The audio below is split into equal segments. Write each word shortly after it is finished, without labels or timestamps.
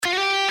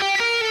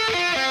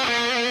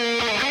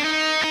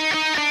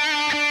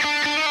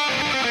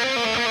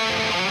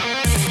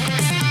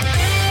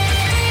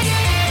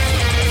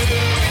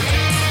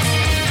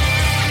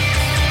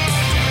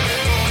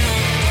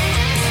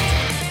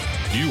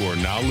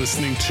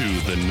listening to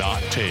the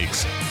Not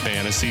Takes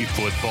Fantasy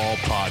Football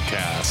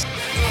Podcast.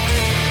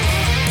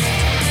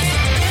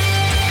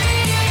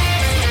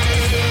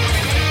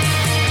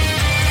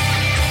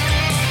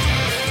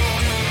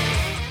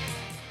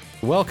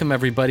 Welcome,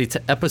 everybody, to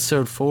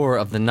episode 4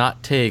 of the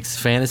Not Takes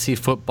Fantasy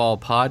Football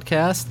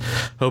Podcast.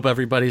 Hope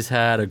everybody's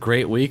had a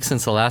great week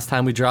since the last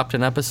time we dropped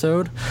an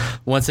episode.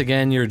 Once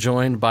again, you're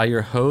joined by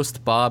your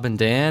host, Bob and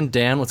Dan.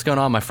 Dan, what's going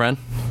on, my friend?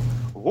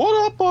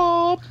 What up,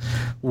 Bob?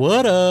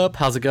 What up?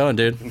 How's it going,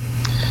 dude?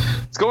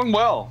 It's going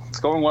well.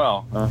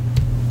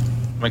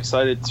 I'm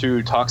excited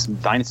to talk some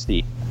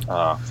Dynasty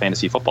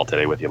fantasy football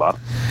today with you, Bob.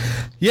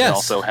 Yes. And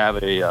also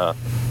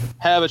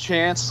have a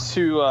chance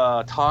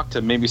to talk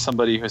to maybe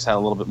somebody who's had a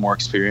little bit more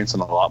experience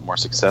and a lot more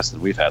success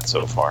than we've had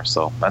so far.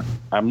 So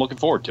I'm looking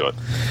forward to it.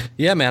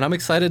 Yeah, man, I'm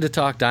excited to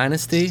talk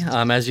Dynasty.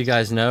 As you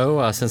guys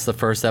know, since the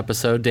first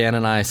episode, Dan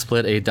and I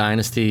split a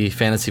Dynasty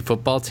fantasy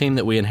football team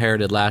that we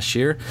inherited last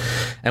year.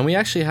 And we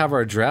actually have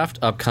our draft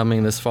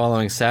upcoming this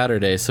following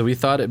Saturday. So we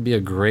thought it'd be a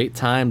great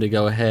time to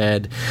go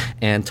ahead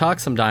and talk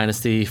some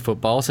Dynasty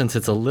football since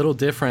it's a little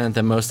different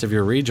than most of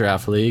your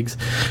redraft leagues.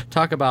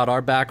 Talk about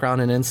our background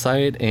and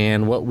insight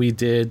and what we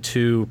did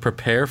to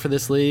prepare for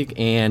this league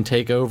and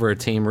take over a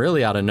team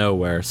really out of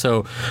nowhere.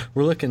 So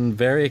we're looking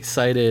very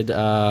excited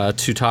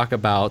to talk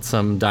about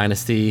some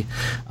Dynasty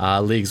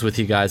leagues with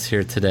you guys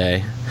here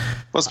today.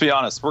 Let's be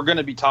honest, we're going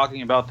to be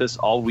talking about this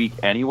all week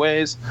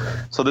anyways.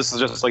 So this is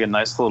just like a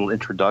nice little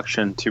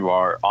introduction to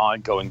our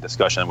ongoing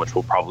discussion, which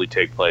will probably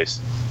take place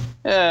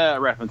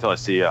right up until I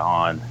see you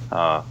on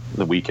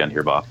the weekend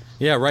here, Bob.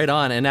 Yeah, right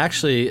on. And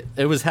actually,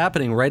 it was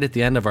happening right at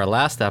the end of our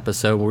last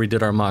episode where we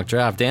did our mock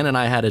draft. Dan and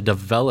I had a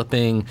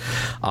developing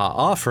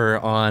offer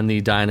on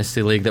the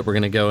Dynasty League that we're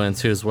going to go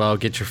into as well,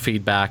 get your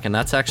feedback. And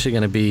that's actually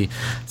going to be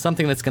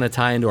something that's going to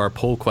tie into our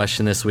poll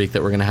question this week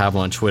that we're going to have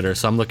on Twitter.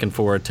 So I'm looking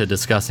forward to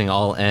discussing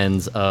all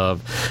ends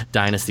of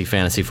Dynasty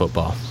fantasy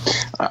football.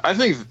 I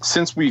think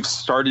since we've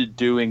started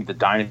doing the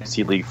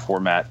Dynasty League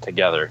format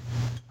together,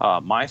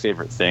 my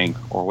favorite thing,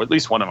 or at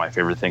least one of my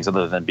favorite things,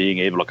 other than being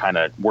able to kind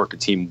of work a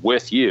team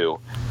with you,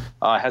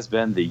 has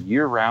been the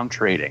year-round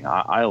trading.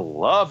 I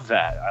love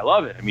that. I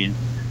love it. I mean,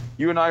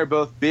 you and I are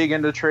both big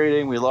into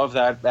trading. We love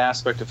that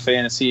aspect of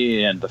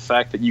fantasy, and the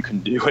fact that you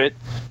can do it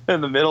in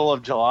the middle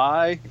of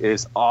July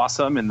is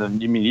awesome. And then,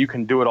 you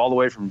can do it all the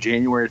way from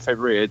January to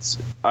February.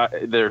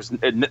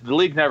 The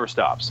league never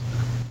stops,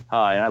 and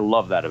I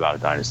love that about a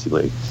Dynasty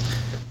League.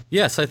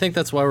 Yes, I think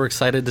that's why we're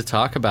excited to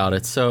talk about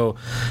it. So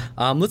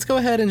let's go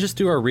ahead and just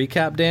do our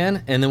recap,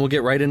 Dan, and then we'll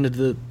get right into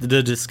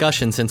the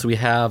discussion since we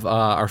have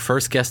our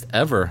first guest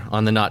ever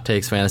on the Not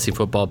Takes Fantasy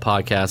Football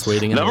Podcast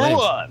waiting in the wings. Number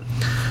one.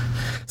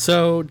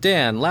 So,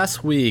 Dan,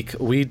 last week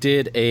we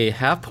did a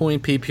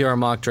half-point PPR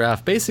mock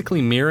draft,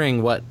 basically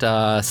mirroring what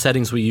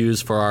settings we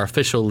use for our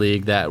official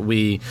league that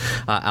we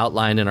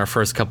outlined in our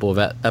first couple of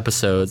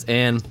episodes.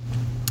 And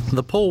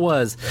the poll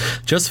was,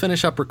 just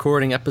finish up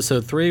recording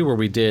episode 3 where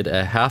we did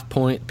a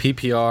half-point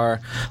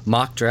PPR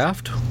mock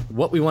draft.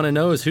 What we want to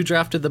know is who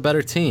drafted the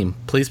better team.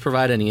 Please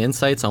provide any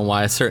insights on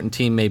why a certain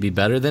team may be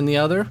better than the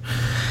other.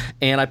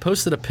 And I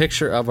posted a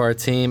picture of our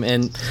team,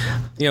 and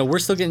we're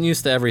still getting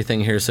used to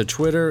everything here. So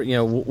Twitter,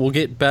 we'll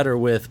get better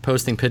with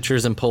posting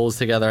pictures and polls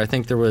together. I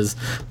think there was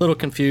a little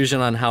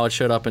confusion on how it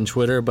showed up in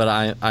Twitter, but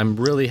I'm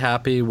really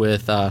happy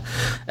with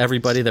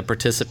everybody that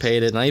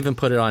participated, and I even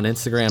put it on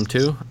Instagram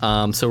too.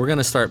 So we're going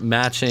to start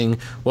matching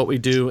what we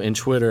do in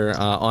Twitter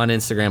on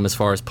Instagram as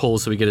far as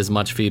polls, so we get as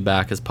much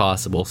feedback as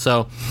possible.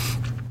 So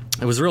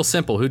it was real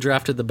simple. Who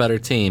drafted the better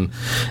team,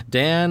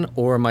 Dan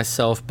or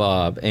myself,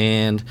 Bob?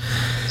 And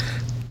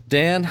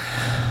Dan,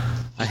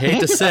 I hate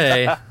to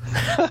say, I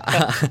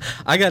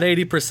got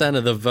 80%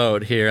 of the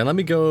vote here. And let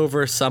me go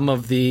over some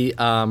of the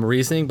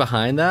reasoning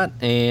behind that,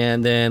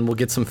 and then we'll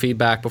get some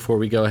feedback before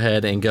we go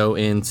ahead and go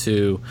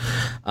into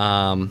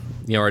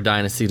our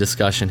Dynasty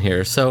discussion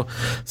here. So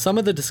some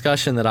of the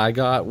discussion that I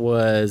got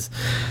was,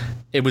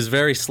 it was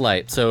very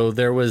slight, so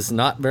there was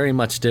not very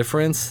much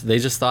difference. They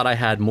just thought I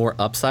had more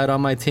upside on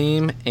my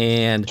team,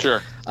 and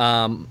sure.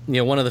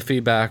 One of the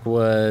feedback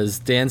was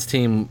Dan's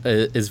team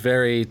is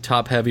very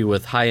top-heavy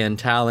with high-end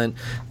talent.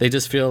 They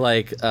just feel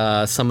like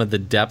some of the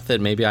depth that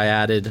maybe I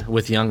added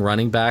with young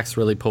running backs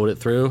really pulled it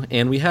through.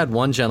 And we had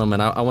one gentleman,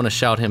 I want to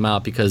shout him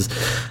out because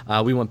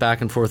we went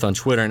back and forth on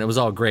Twitter, and it was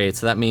all great.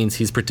 So that means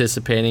he's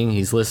participating,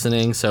 he's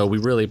listening, so we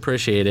really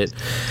appreciate it.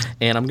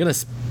 And I'm going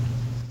to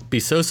be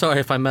so sorry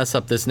if I mess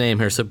up this name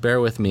here, so bear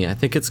with me. I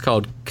think it's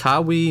called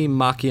Kawi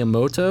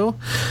Makiamoto.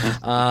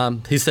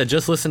 He said,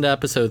 just listen to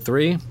episode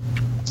 3.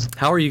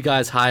 How are you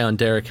guys high on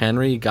Derrick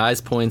Henry?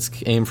 Guys' points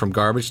came from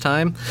garbage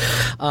time.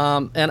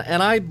 And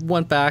I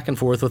went back and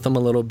forth with him a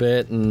little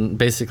bit and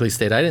basically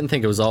stated I didn't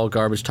think it was all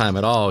garbage time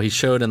at all. He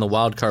showed in the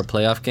wild card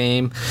playoff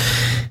game,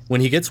 when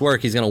he gets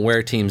work, he's going to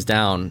wear teams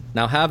down.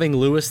 Now, having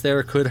Lewis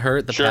there could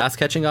hurt the pass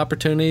catching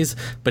opportunities,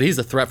 but he's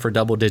a threat for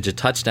double-digit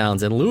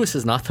touchdowns, and Lewis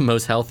is not the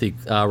most healthy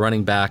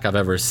running back I've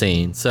ever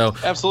seen. So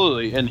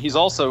absolutely, and he's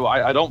also,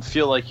 I don't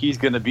feel like he's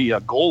going to be a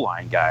goal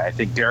line guy. I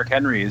think Derrick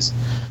Henry is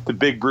the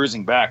big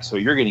bruising back, so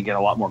you're going to get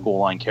a lot more goal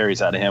line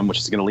carries out of him, which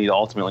is going to lead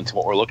ultimately to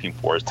what we're looking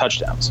for, is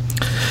touchdowns.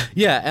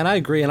 Yeah, and I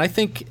agree. And I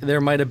think there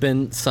might have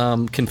been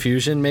some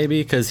confusion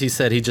maybe because he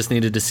said he just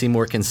needed to see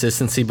more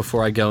consistency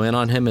before I go in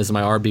on him as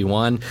my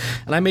RB1.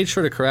 And I made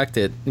sure to correct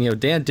it.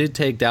 Dan did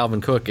take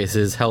Dalvin Cook as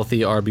his healthy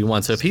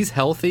RB1. So if he's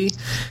healthy,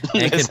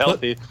 and he's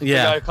healthy.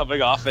 Yeah, the guy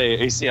coming off a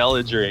ACL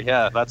injury.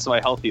 Yeah, that's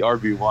my healthy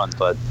RB1.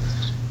 But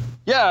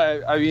yeah,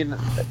 I mean,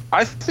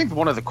 I think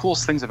one of the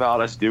coolest things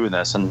about us doing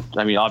this, and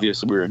I mean,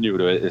 obviously we were new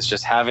to it, is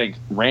just having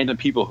random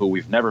people who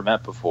we've never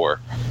met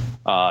before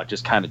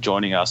just kind of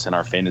joining us in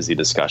our fantasy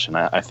discussion.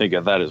 I think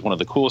that is one of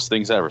the coolest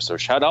things ever. So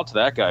shout out to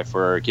that guy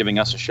for giving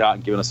us a shot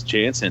and giving us a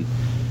chance and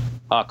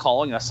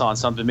calling us on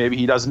something maybe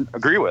he doesn't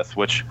agree with,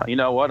 which, you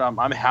know what,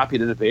 I'm happy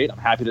to debate. I'm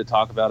happy to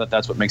talk about it.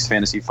 That's what makes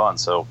fantasy fun.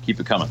 So keep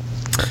it coming.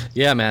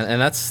 Yeah, man, and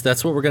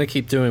that's what we're going to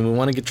keep doing. We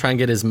want to try and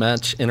get as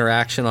much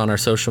interaction on our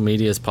social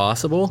media as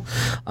possible.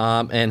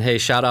 And hey,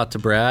 shout out to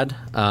Brad.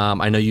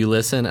 I know you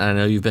listen, and I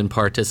know you've been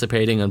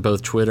participating on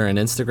both Twitter and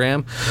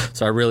Instagram.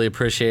 So I really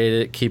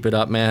appreciate it. Keep it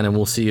up, man, and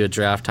we'll see you at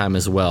draft time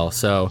as well.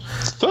 So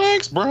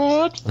thanks,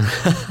 Brad.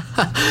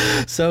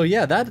 So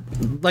yeah, that,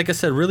 like I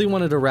said, really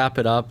wanted to wrap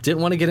it up.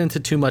 Didn't want to get into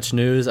too much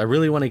news. I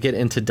really want to get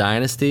into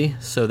Dynasty,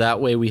 so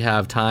that way we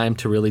have time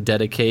to really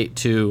dedicate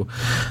to,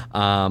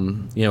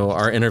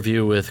 our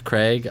interview with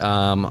Craig,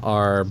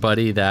 our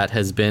buddy that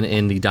has been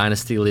in the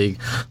Dynasty League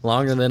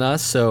longer than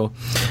us. So,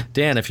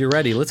 Dan, if you're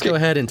ready, let's go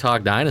ahead and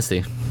talk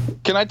Dynasty.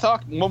 Can I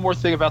talk one more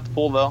thing about the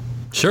pool, though?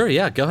 Sure,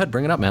 yeah. Go ahead.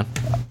 Bring it up, man.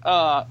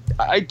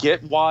 I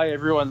get why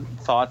everyone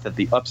thought that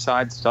the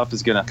upside stuff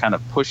is going to kind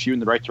of push you in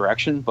the right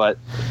direction. But,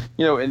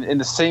 in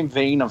the same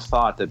vein of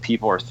thought that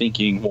people are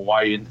thinking, well,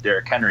 why are you into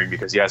Derrick Henry?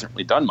 Because he hasn't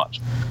really done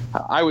much.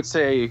 I would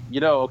say,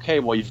 okay,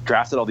 well, you've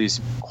drafted all these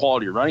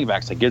quality running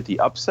backs that get the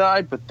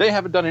upside, but they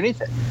haven't done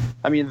anything.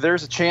 I mean,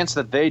 there's a chance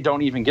that they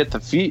don't even get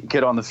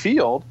on the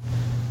field.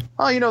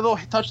 They'll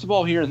touch the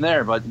ball here and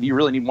there, but you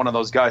really need one of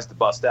those guys to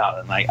bust out.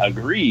 And I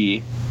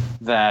agree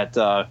that,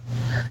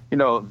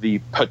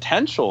 the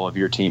potential of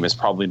your team is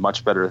probably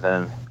much better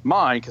than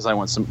mine because I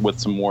went with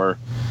some more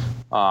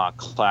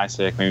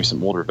classic, maybe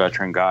some older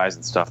veteran guys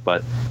and stuff.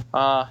 But,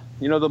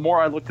 the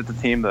more I looked at the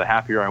team, the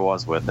happier I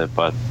was with it.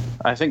 But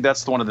I think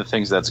that's one of the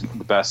things that's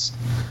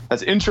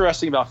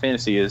interesting about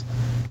fantasy is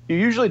you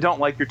usually don't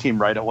like your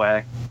team right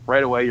away.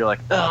 Right away, you're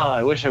like, oh,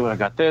 I wish I would have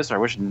got this,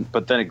 or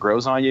but then it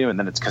grows on you, and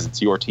then it's because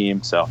it's your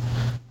team. So,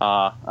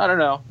 I don't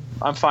know.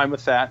 I'm fine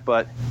with that,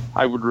 but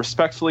I would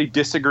respectfully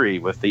disagree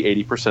with the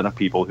 80% of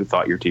people who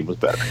thought your team was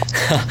better.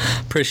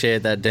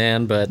 Appreciate that,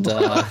 Dan, but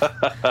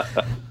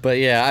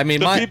yeah, I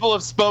mean, people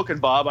have spoken,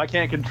 Bob. I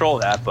can't control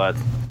that, but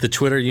the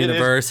Twitter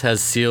universe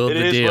has sealed the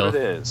deal. It is what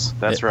it is.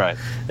 That's right.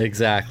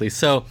 Exactly.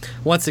 So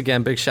once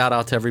again, big shout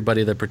out to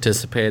everybody that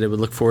participated. We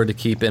look forward to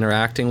keep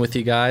interacting with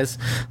you guys.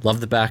 Love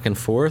the back and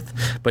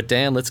forth. But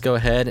Dan, let's go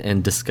ahead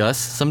and discuss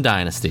some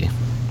Dynasty.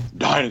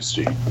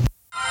 Dynasty.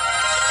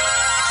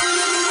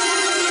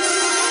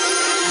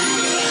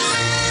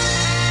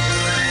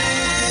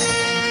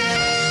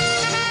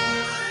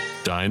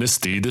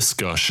 Dynasty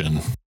discussion.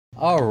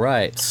 All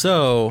right,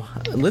 so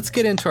let's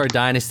get into our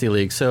Dynasty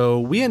League. So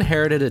we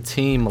inherited a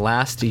team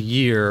last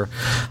year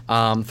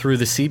through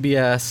the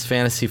CBS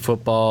Fantasy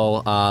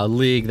Football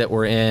League that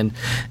we're in.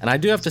 And I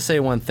do have to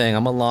say one thing.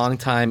 I'm a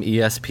longtime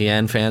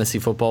ESPN fantasy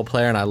football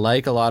player, and I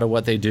like a lot of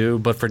what they do.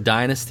 But for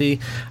Dynasty,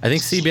 I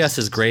think CBS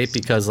is great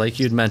because, like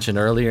you'd mentioned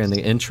earlier in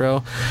the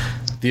intro,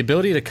 the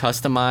ability to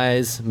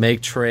customize,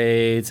 make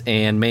trades,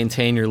 and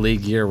maintain your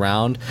league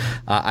year-round,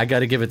 I got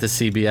to give it to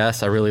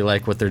CBS. I really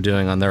like what they're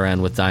doing on their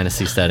end with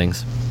Dynasty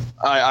settings.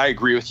 I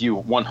agree with you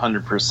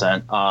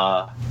 100%.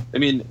 I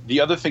mean,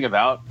 the other thing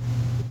about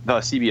the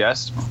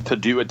CBS to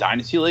do a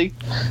Dynasty League,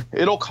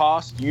 it'll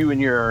cost you and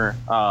your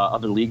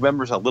other league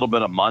members a little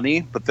bit of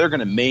money, but they're going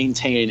to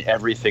maintain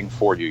everything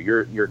for you.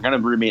 You're going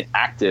to remain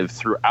active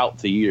throughout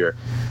the year.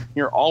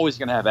 You're always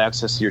going to have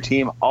access to your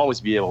team, always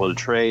be able to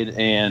trade,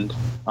 and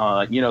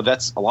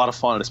that's a lot of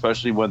fun,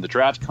 especially when the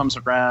draft comes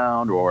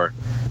around or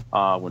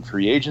when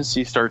free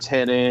agency starts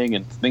hitting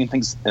and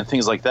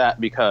things like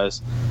that,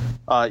 because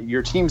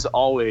your team's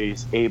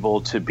always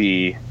able to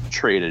be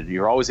traded.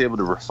 You're always able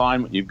to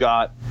refine what you've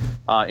got,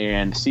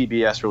 and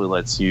CBS really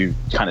lets you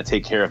kind of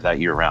take care of that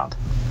year round.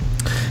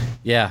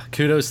 Yeah,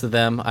 kudos to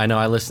them. I know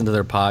I listened to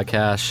their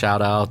podcast.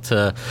 Shout out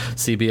to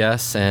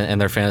CBS and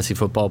their fantasy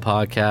football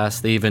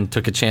podcast. They even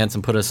took a chance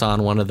and put us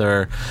on one of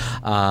their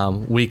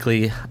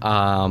weekly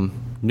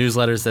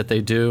newsletters that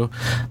they do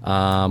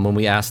when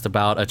we asked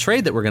about a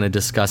trade that we're going to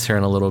discuss here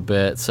in a little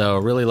bit. So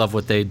really love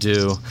what they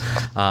do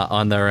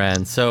on their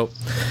end. So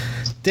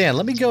Dan,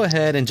 let me go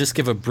ahead and just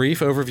give a brief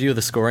overview of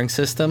the scoring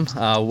system,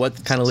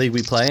 what kind of league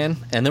we play in,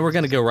 and then we're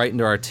going to go right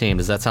into our team.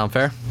 Does that sound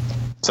fair?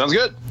 Sounds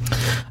good.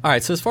 All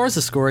right, so as far as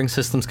the scoring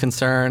system's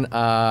concerned,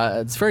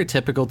 it's very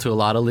typical to a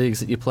lot of leagues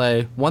that you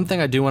play. One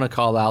thing I do want to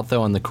call out,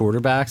 though, on the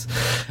quarterbacks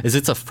is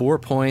it's a 4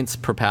 points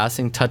per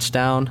passing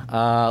touchdown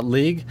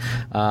league.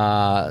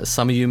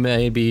 Some of you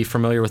may be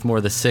familiar with more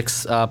of the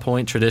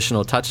 6-point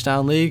traditional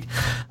touchdown league.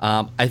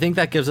 I think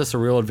that gives us a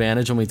real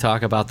advantage when we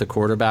talk about the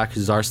quarterback,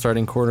 who's our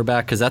starting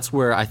quarterback, because that's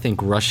where I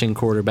think rushing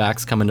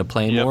quarterbacks come into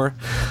play more.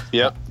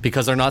 Yep.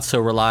 Because they're not so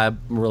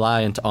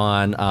reliant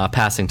on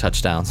passing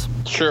touchdowns.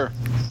 Sure.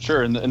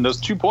 And those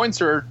 2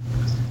 points are,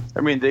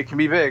 they can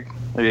be big.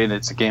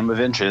 It's a game of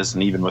inches,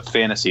 and even with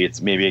fantasy,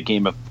 it's maybe a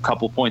game of a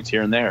couple points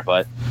here and there.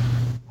 But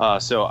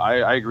so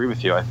I agree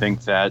with you. I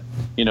think that,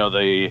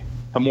 the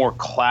more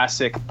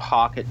classic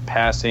pocket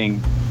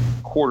passing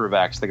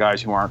quarterbacks, the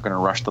guys who aren't going to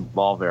rush the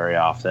ball very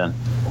often,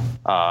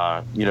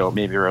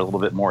 maybe are a little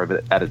bit more of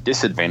at a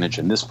disadvantage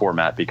in this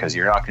format, because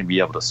you're not going to be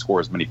able to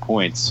score as many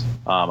points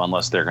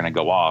unless they're going to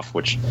go off,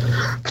 which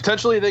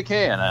potentially they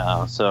can.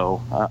 I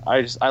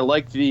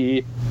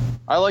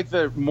like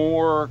the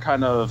more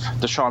kind of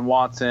Deshaun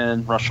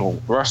Watson, Russell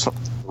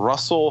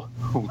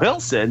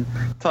Wilson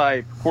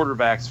type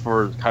quarterbacks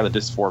for kind of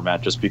this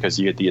format, just because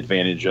you get the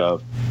advantage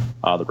of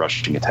the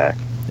rushing attack.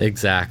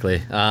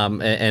 Exactly.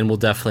 And we'll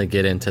definitely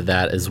get into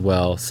that as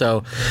well.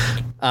 So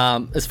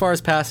as far as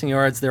passing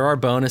yards, there are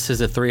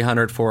bonuses at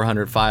 300,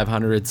 400,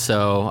 500.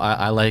 So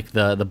I like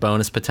the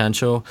bonus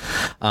potential.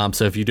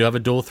 So if you do have a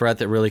dual threat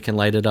that really can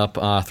light it up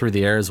through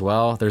the air as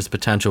well, there's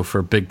potential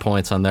for big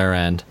points on their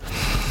end.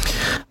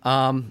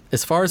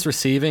 As far as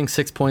receiving,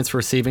 6 points for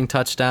receiving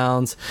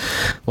touchdowns.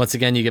 Once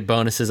again, you get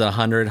bonuses at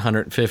 100,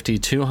 150,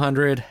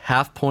 200,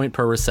 half point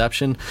per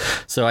reception.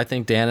 So I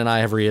think Dan and I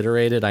have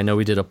reiterated, I know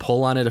we did a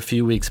poll on it a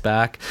few weeks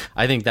back.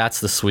 I think that's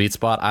the sweet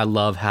spot. I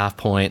love half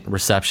point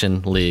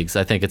reception leagues.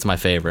 I think it's my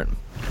favorite.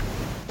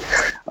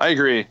 I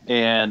agree.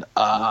 And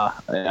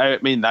I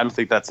don't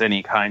think that's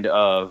any kind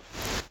of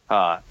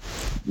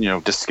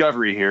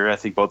discovery here. I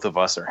think both of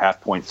us are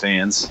half point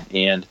fans,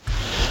 and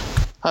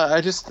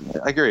I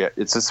agree.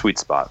 It's a sweet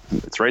spot.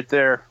 It's right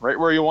there, right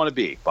where you want to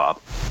be,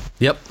 Bob.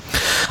 Yep.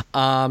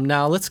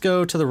 Now let's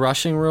go to the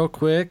rushing real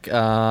quick.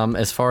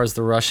 As far as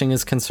the rushing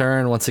is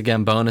concerned, once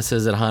again,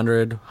 bonuses at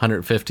 100,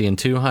 150, and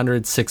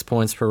 200, 6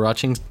 points per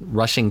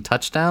rushing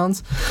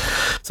touchdowns.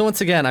 So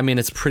once again,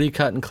 it's pretty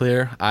cut and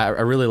clear. I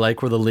really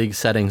like where the league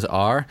settings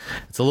are.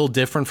 It's a little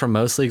different from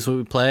most leagues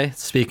we play,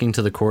 speaking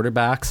to the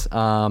quarterbacks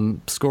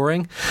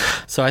scoring.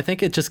 So I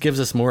think it just gives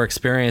us more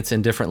experience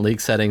in different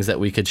league settings that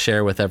we could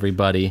share with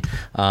everybody,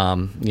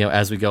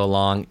 as we go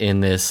along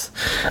in this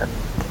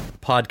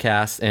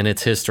podcast and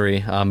its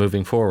history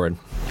moving forward.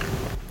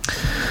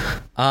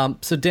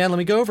 So Dan, let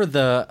me go over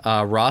the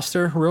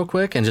roster real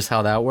quick and just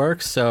how that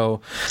works.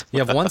 So you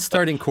have one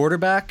starting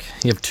quarterback,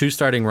 you have 2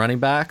 starting running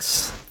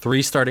backs,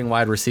 3 starting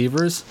wide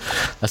receivers,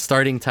 a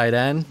starting tight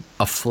end,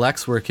 a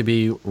flex where it could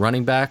be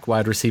running back,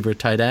 wide receiver,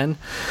 tight end,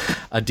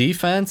 a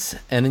defense,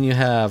 and then you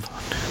have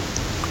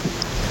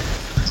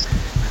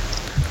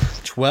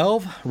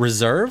 12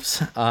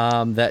 reserves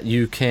that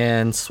you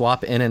can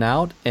swap in and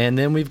out. And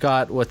then we've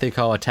got what they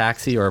call a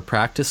taxi or a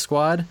practice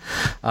squad,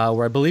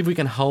 where I believe we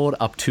can hold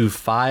up to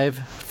 5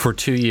 for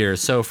 2 years.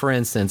 So for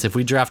instance, if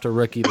we draft a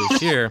rookie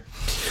this year,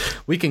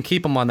 we can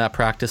keep him on that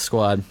practice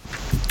squad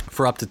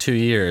for up to 2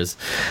 years.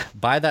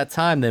 By that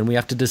time, then we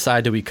have to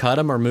decide, do we cut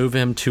him or move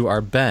him to our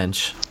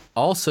bench?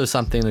 Also,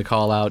 something to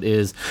call out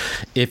is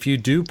if you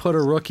do put a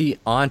rookie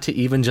onto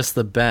even just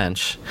the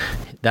bench,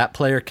 that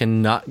player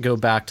cannot go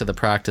back to the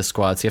practice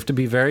squad. So you have to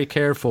be very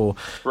careful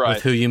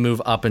with who you move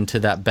up into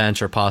that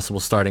bench or possible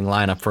starting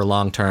lineup for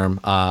long-term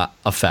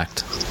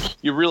effect.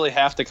 You really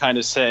have to kind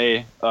of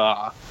say,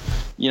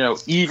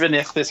 even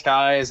if this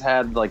guy has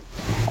had like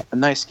a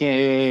nice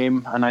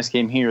game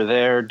here or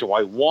there, do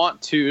I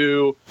want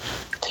to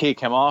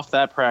take him off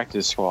that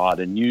practice squad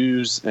and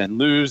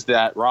lose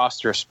that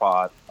roster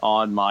spot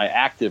on my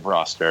active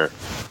roster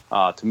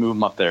to move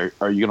him up there?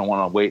 Or are you going to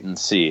want to wait and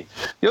see?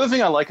 The other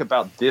thing I like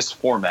about this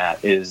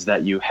format is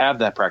that you have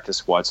that practice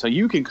squad, so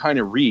you can kind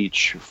of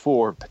reach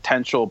for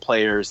potential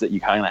players that you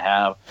kind of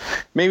have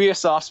maybe a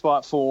soft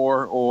spot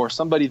for, or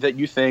somebody that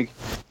you think,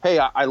 hey,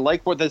 I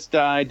like what this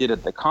guy did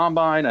at the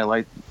combine. I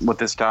like what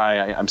this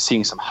guy, I'm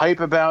seeing some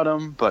hype about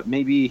him, but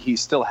maybe he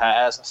still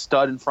has a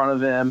stud in front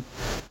of him.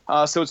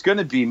 So it's going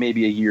to be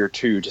maybe a year or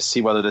two to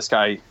see whether the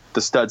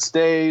stud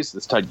stays,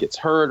 the stud gets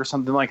hurt or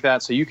something like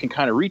that. So you can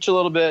kind of reach a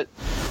little bit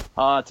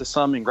to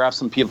some and grab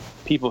some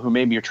people who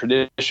maybe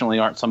traditionally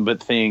aren't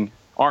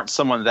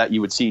someone that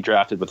you would see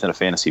drafted within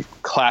a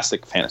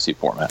classic fantasy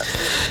format.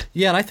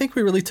 Yeah, and I think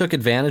we really took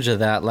advantage of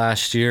that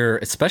last year,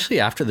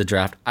 especially after the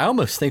draft. I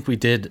almost think we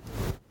did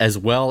as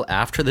well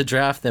after the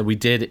draft than we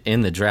did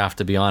in the draft,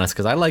 to be honest,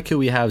 because I like who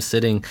we have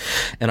sitting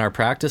in our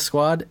practice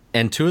squad,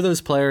 and 2 of those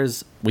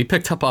players we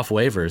picked up off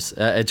waivers.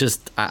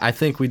 I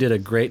think we did a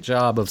great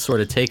job of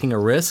sort of taking a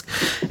risk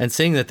and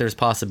seeing that there's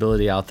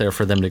possibility out there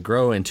for them to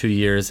grow in 2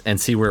 years and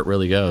see where it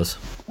really goes.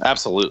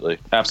 Absolutely.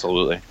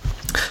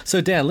 So,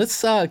 Dan,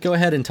 let's go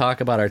ahead and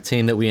talk about our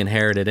team that we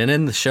inherited. And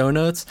in the show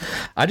notes,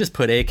 I just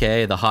put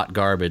AKA the hot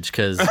garbage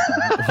because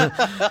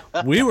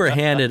we were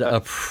handed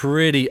a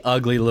pretty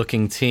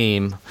ugly-looking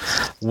team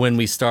when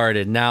we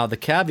started. Now, the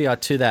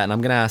caveat to that, and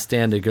I'm going to ask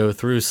Dan to go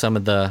through some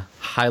of the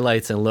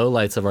highlights and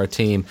lowlights of our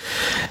team,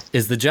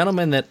 is the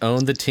gentleman that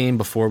owned the team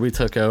before we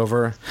took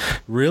over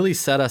really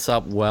set us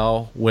up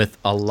well with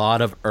a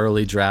lot of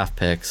early draft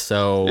picks.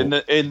 So in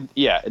the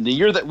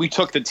year that we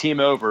took the team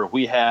over,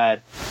 we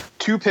had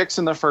 2 picks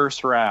in the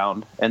first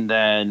round, and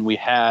then we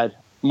had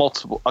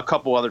a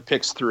couple other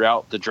picks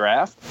throughout the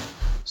draft.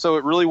 So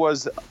it really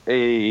was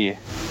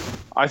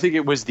I think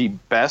it was the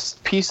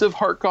best piece of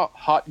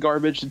hot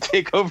garbage to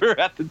take over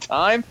at the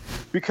time,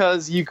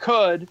 because you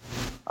had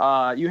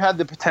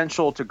the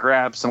potential to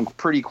grab some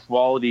pretty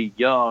quality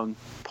young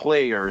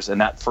players in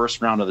that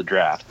first round of the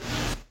draft.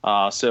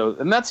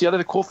 And that's the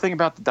other cool thing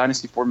about the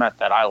Dynasty format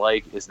that I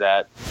like is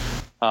that,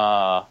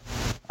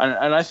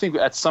 and I think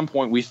at some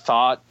point we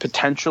thought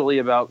potentially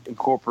about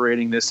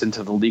incorporating this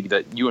into the league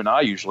that you and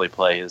I usually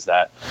play, is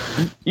that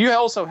you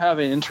also have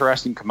an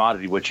interesting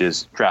commodity, which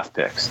is draft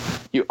picks.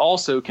 You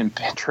also can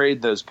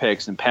trade those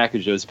picks and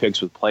package those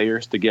picks with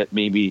players to get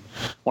maybe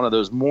one of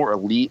those more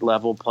elite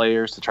level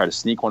players, to try to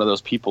sneak one of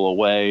those people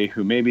away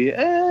who maybe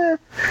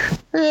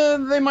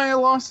they might have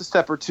lost a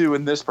step or two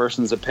in this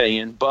person's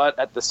opinion, but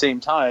at the same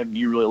time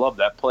you really love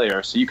that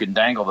player, so you can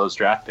dangle those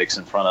draft picks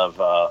in front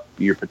of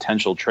your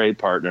potential trade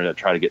partner to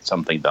try to get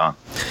something done.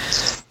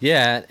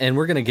 Yeah, and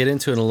we're going to get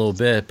into it in a little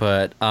bit,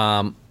 but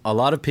a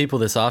lot of people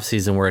this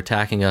offseason were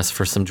attacking us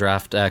for some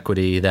draft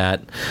equity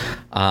that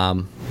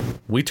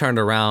we turned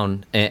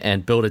around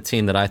and built a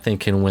team that I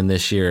think can win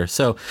this year.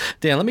 So,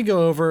 Dan, let me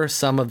go over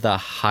some of the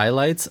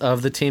highlights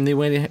of the team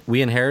that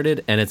we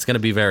inherited, and it's going to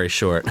be very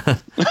short.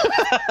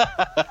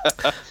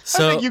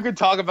 So, I think you could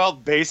talk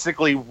about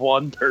basically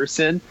one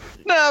person.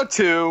 No,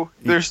 2.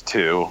 There's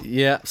 2.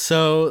 Yeah,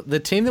 so the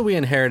team that we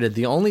inherited,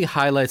 the only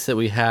highlights that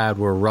we had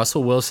were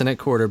Russell Wilson at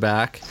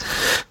quarterback.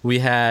 We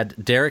had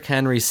Derrick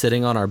Henry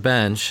sitting on our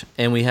bench,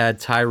 and we had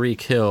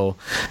Tyreek Hill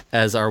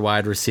as our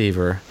wide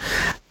receiver.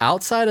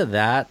 Outside of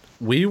that,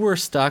 we were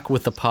stuck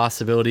with the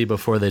possibility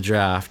before the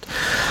draft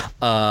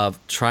of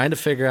trying to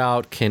figure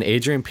out, can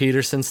Adrian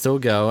Peterson still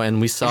go? And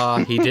we saw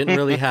he didn't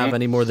really have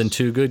any more than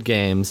 2 good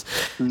games.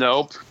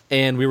 Nope.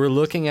 And we were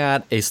looking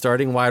at a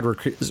starting wide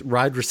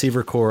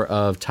receiver core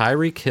of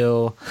Tyreek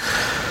Hill,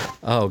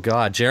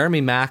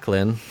 Jeremy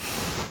Maclin.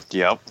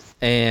 Yep.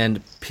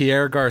 And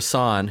Pierre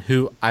Garçon,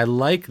 who I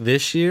like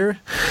this year,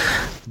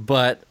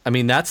 but I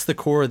mean, that's the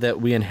core that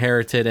we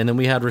inherited. And then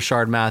we had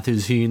Rashard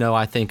Matthews, who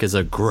I think is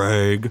a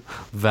Greg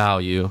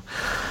value.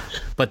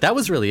 But that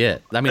was really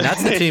it. I mean,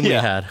 that's the team we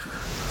had.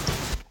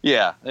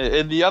 Yeah.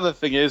 And the other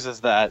thing is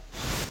that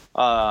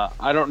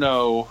I don't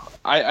know.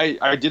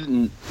 I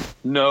didn't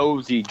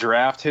know the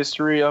draft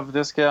history of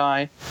this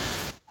guy.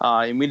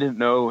 And we didn't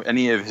know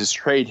any of his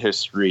trade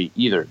history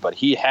either. But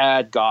he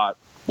had got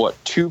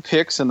 2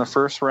 picks in the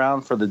first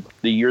round for the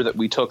year that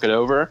we took it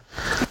over.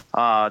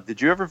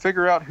 Did you ever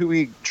figure out who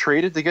he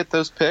traded to get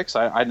those picks?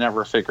 I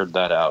never figured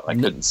that out. I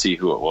couldn't see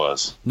who it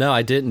was. No,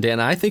 I didn't,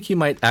 Dan. I think you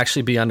might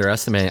actually be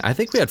underestimating. I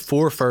think we had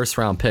 4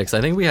 first-round picks.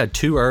 I think we had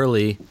 2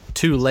 early,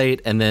 2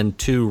 late, and then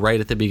 2 right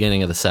at the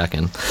beginning of the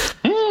second.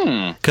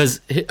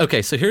 Because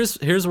so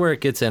here's where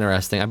it gets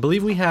interesting. I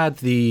believe we had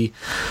the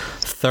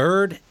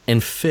 3rd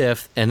and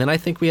 5th, and then I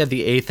think we had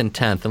the 8th and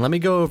 10th. And let me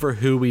go over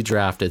who we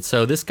drafted.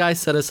 So this guy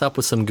set us up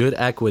with some good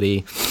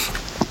equity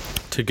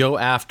to go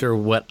after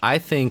what I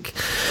think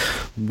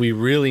we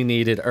really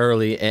needed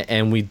early,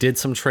 and we did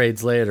some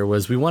trades later,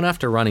 was we went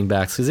after running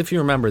backs. Because if you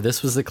remember,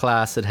 this was the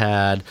class that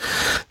had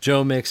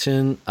Joe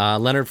Mixon,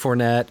 Leonard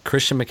Fournette,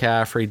 Christian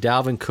McCaffrey,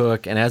 Dalvin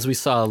Cook, and as we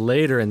saw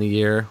later in the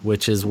year,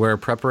 which is where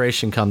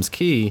preparation comes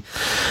key,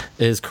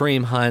 is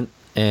Kareem Hunt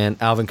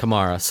and Alvin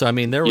Kamara. So, I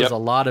mean, there was a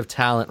lot of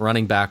talent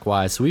running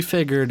back-wise. So we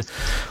figured,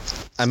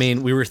 I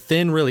mean, we were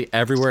thin really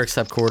everywhere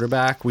except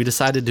quarterback. We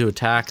decided to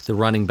attack the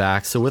running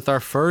back. So with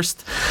our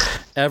first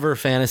ever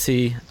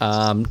fantasy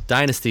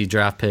dynasty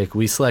draft pick,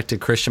 we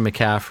selected Christian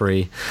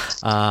McCaffrey,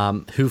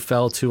 who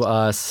fell to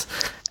us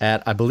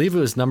at, I believe it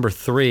was number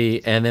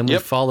 3, and then we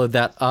followed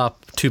that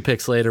up 2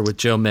 picks later with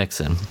Joe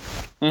Mixon.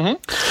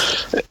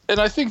 Mm-hmm. And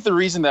I think the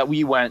reason that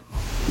we went,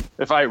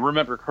 if I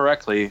remember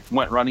correctly,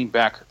 went running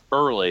back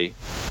early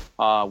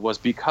was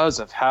because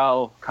of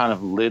how kind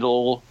of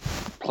little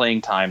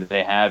playing time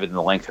they have in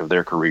the length of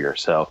their career.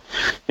 So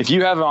if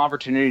you have an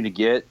opportunity to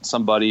get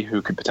somebody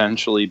who could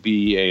potentially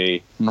be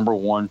a number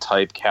 1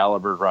 type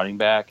caliber running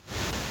back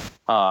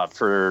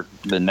for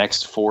the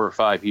next 4 or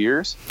 5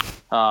 years,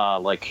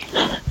 like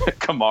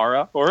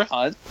Kamara or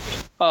Hunt,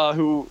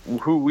 who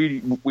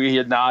we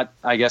had not,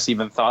 I guess,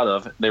 even thought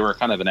of. They were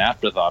kind of an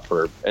afterthought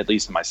for at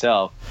least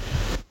myself.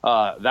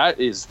 That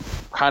is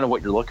kind of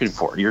what you're looking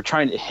for. You're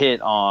trying to hit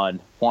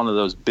on one of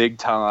those big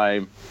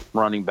time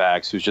running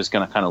backs who's just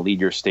going to kind of lead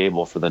your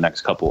stable for the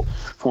next 4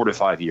 to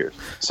 5 years.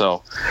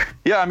 So,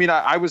 yeah, I mean,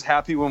 I was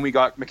happy when we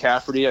got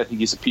McCaffrey. I think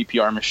he's a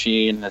PPR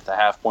machine at the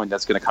half point.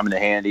 That's going to come into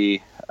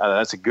handy.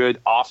 That's a good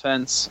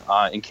offense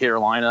in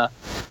Carolina.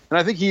 And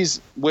I think he's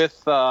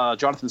with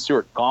Jonathan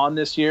Stewart gone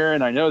this year.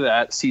 And I know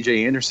that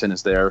C.J. Anderson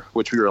is there,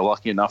 which we were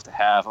lucky enough to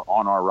have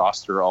on our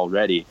roster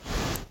already,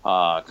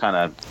 kind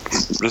of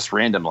just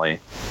randomly.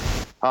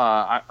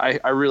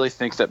 I really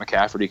think that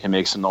McCaffrey can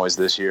make some noise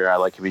this year. I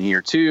like him in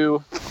year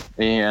 2.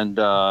 And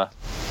I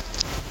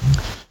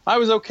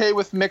was okay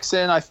with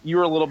Mixon. You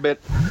were a little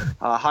bit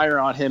higher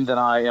on him than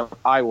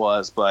I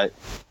was, but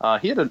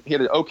he had an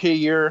okay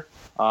year.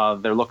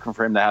 They're looking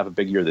for him to have a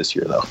big year this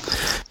year, though.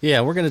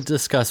 Yeah, we're going to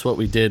discuss what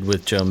we did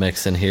with Joe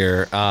Mixon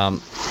here.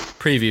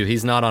 Preview,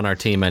 he's not on our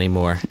team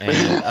anymore.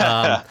 And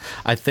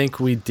I think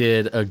we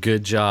did a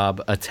good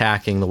job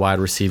attacking the wide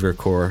receiver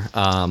core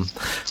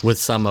with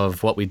some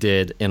of what we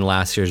did in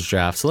last year's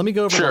draft. So let me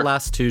go over the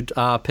last 2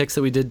 picks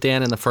that we did,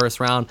 Dan, in the first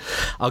round.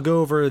 I'll go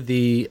over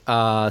the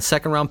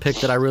second round pick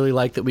that I really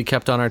like that we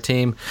kept on our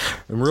team.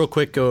 And real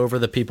quick, go over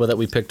the people that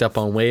we picked up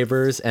on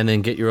waivers and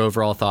then get your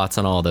overall thoughts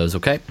on all those,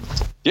 okay?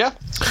 Yeah.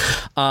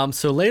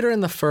 So later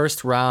in the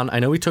first round, I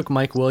know we took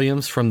Mike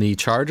Williams from the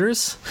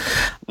Chargers,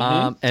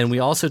 and we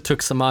also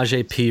took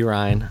Samaje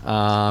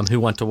Perine, who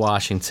went to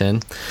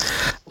Washington.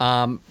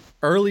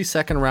 Early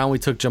second round, we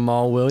took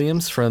Jamal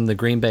Williams from the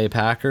Green Bay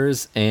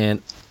Packers,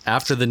 and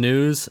after the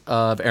news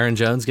of Aaron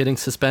Jones getting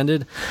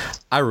suspended,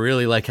 I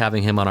really like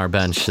having him on our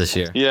bench this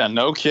year. Yeah,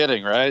 no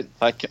kidding, right?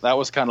 That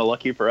was kind of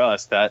lucky for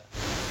us that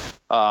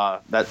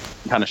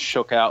kind of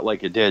shook out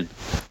like it did.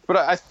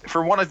 But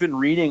for what I've been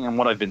reading and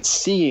what I've been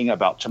seeing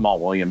about Jamal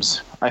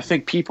Williams, I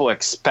think people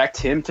expect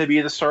him to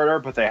be the starter,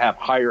 but they have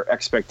higher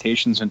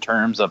expectations in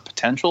terms of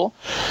potential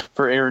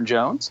for Aaron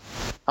Jones.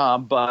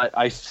 But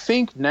I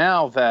think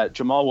now that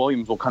Jamal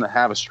Williams will kind of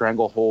have a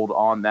stranglehold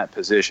on that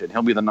position.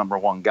 He'll be the number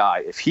 1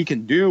 guy. If he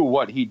can do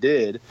what he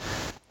did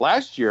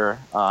last year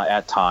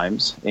at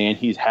times, and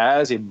he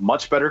has a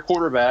much better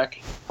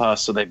quarterback,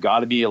 so they've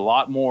got to be a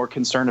lot more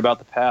concerned about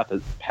the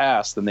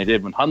pass than they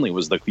did when Hundley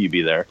was the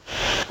QB there.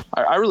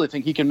 I really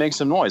think he can make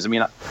some noise. I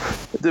mean,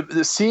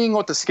 seeing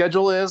what the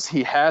schedule is,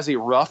 he has a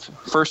rough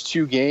first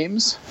 2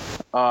 games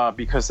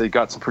because they've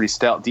got some pretty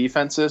stout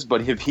defenses,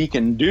 but if he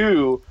can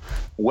do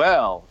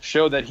well,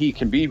 show that he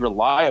can be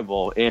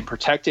reliable and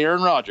protect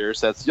Aaron Rodgers,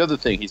 that's the other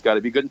thing. He's got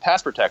to be good in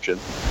pass protection.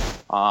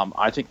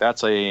 I think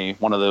that's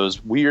one of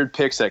those weird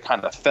picks that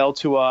kind of fell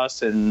to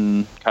us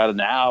and kind of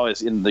now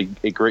is in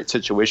a great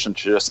situation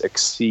to just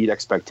exceed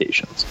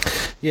expectations.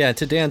 Yeah,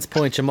 to Dan's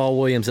point, Jamal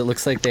Williams, it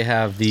looks like they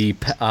have the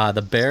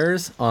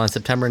Bears on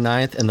September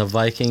 9th and the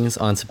Vikings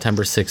on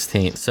September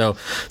 16th. So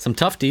some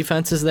tough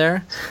defenses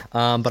there,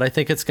 but I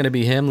think it's going to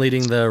be him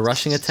leading the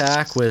rushing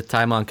attack with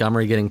Ty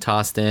Montgomery getting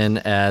tossed in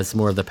as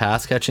more of the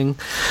pass catching.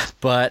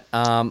 But,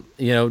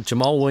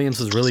 Jamal Williams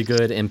was really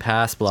good in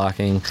pass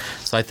blocking,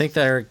 so I think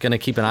they're going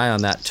to keep an eye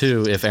on that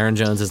too. If Aaron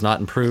Jones is not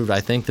improved, I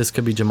think this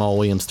could be Jamal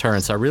Williams'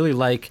 turn. So I really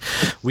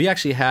we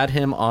actually had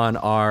him on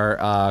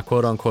our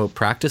quote unquote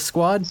practice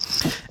squad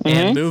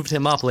and moved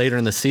him up later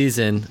in the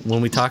season.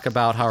 When we talk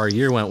about how our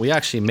year went, we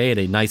actually made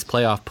a nice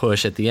playoff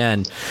push at the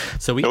end.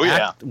 So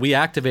we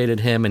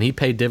activated him and he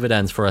paid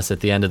dividends for us at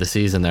the end of the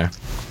season there.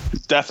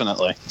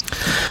 Definitely.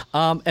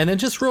 And then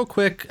just real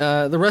quick,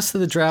 the rest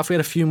of the draft, we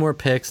had a few more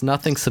picks,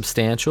 nothing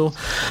substantial,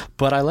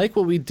 but I like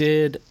what we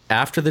did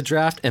after the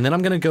draft. And then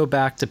I'm going to go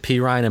back to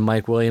Perine and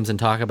Mike Williams and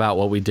talk about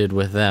what we did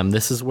with them.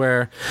 This is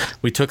where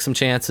we took some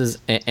chances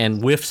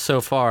and whiffed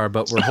so far,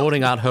 but we're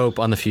holding out hope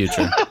on the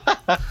future.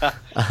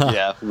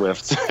 Yeah,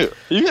 whiffed.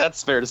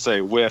 That's fair to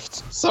say,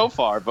 whiffed so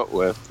far, but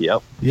whiffed.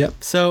 Yep.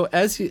 So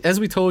as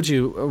we told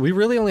you, we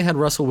really only had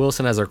Russell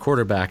Wilson as our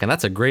quarterback, and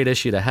that's a great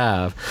issue to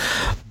have.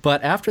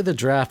 But after the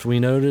draft, we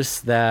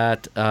noticed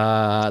that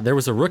there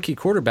was a rookie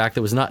quarterback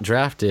that was not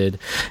drafted,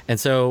 and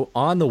so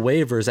on the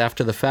waivers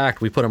after the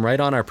fact, we put him right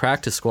on our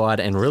practice squad,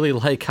 and really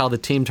like how the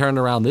team turned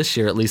around this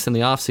year, at least in the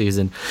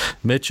offseason.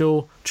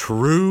 Mitchell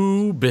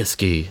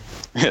Trubisky.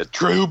 Yeah,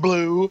 True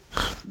Blue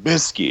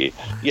Bisky.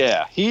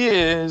 Yeah, he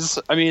is.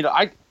 I mean,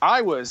 I've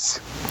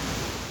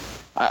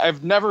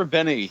never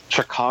been a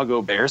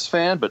Chicago Bears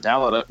fan, but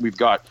now that we've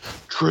got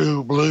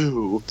True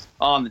Blue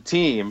on the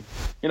team,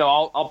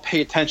 I'll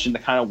pay attention to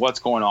kind of what's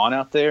going on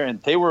out there.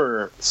 And they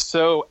were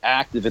so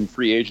active in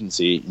free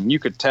agency, and you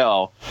could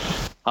tell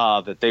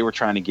that they were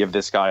trying to give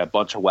this guy a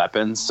bunch of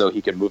weapons so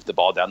he could move the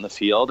ball down the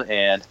field.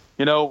 And,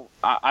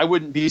 I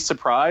wouldn't be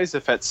surprised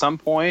if at some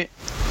point,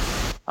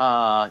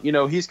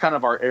 he's kind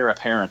of our heir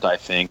apparent, I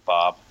think,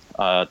 Bob,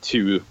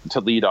 to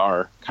lead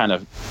our kind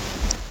of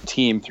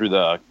team through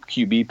the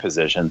QB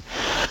position.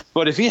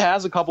 But if he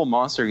has a couple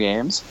monster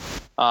games,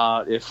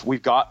 if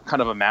we've got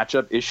kind of a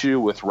matchup issue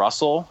with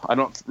Russell, I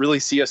don't really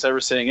see us ever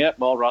saying,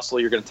 well, Russell,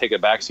 you're going to take a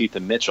backseat to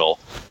Mitchell.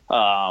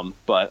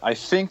 But I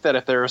think that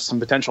if there's some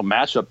potential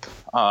matchup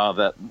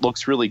that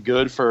looks really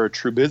good for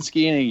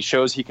Trubisky and he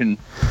shows he can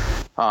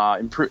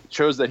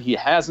shows that he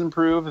has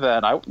improved,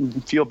 that I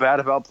wouldn't feel bad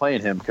about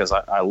playing him because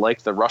I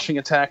like the rushing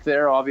attack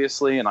there,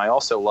 obviously, and I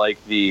also like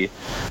the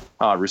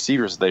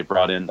receivers that they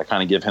brought in to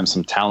kind of give him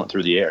some talent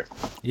through the air.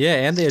 Yeah,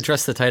 and they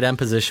addressed the tight end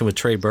position with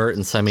Trey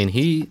Burton. So I mean,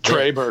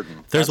 Trey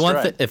Burton.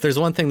 If there's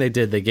one thing they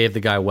did, they gave the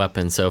guy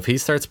weapons. So if he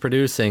starts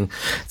producing,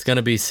 it's going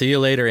to be see you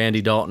later,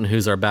 Andy Dalton,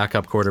 who's our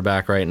backup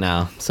quarterback right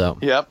now. So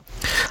yep.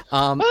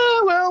 We'll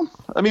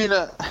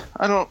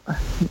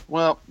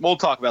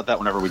talk about that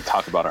whenever we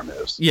talk about our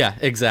moves. Yeah,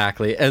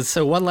 exactly. And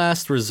so one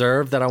last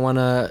reserve that I want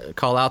to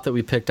call out that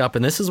we picked up,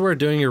 and this is where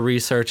doing your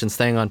research and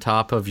staying on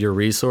top of your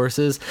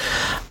resources.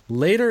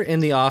 Later in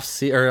the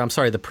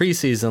the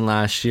preseason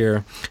last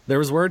year, there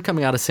was word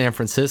coming out of San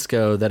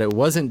Francisco that it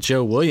wasn't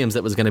Joe Williams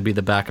that was going to be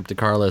the backup to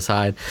Carlos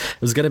Hyde.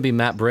 It was going to be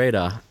Matt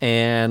Breida.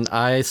 And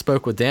I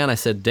spoke with Dan. I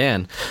said,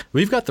 Dan,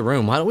 we've got the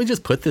room. Why don't we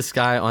just put this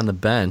guy on the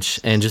bench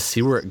and just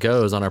see where it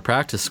goes on our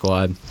practice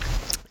squad?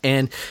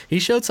 And he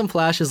showed some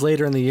flashes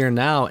later in the year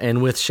now.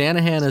 And with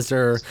Shanahan as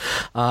their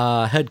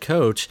head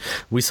coach,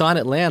 we saw in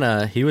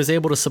Atlanta, he was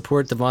able to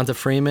support Devonta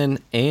Freeman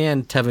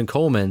and Tevin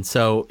Coleman.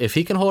 So if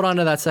he can hold on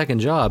to that second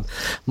job,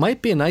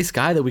 might be a nice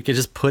guy that we could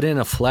just put in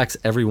a flex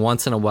every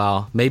once in a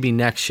while, maybe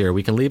next year.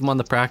 We can leave him on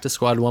the practice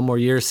squad one more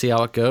year, see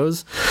how it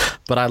goes.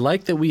 But I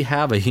like that we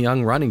have a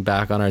young running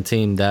back on our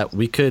team that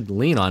we could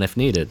lean on if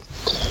needed.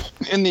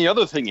 And the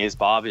other thing is,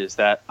 Bob, is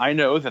that I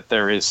know that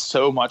there is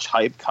so much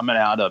hype coming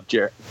out about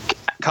Jerick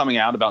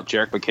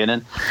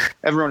McKinnon.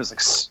 Everyone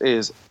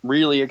is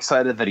really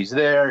excited that he's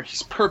there.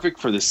 He's perfect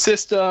for the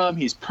system.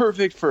 He's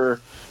perfect for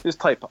this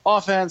type of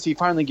offense. He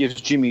finally gives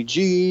Jimmy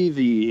G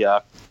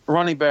the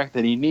running back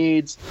that he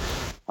needs.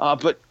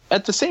 But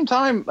at the same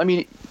time, I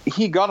mean,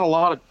 he got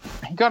a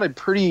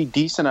pretty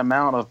decent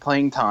amount of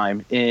playing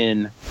time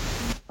in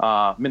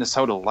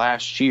Minnesota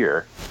last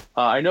year.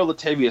 I know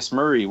Latavius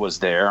Murray was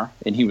there,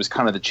 and he was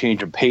kind of the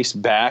change of pace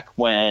back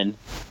when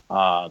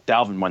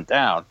Dalvin went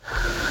down.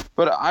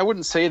 But I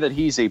wouldn't say that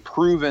he's a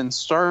proven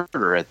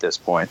starter at this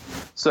point.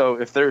 So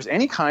if there's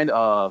any kind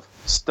of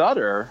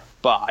stutter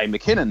by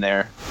McKinnon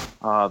there,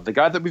 the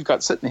guy that we've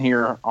got sitting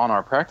here on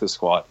our practice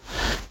squad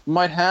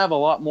might have a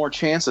lot more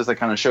chances to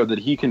kind of show that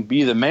he can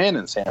be the man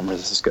in San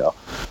Francisco.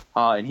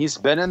 And he's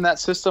been in that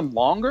system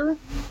longer,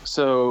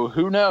 so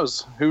who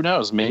knows?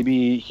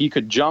 Maybe he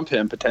could jump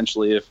him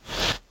potentially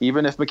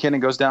even if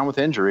McKinnon goes down with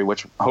injury,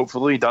 which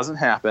hopefully doesn't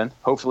happen.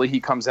 Hopefully he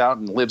comes out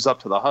and lives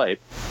up to the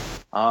hype.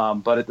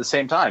 But at the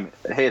same time,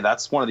 hey,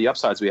 that's one of the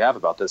upsides we have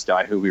about this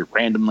guy who we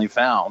randomly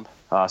found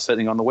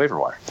sitting on the waiver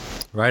wire.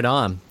 Right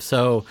on.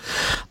 So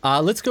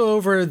let's go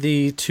over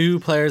the two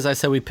players I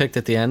said we picked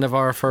at the end of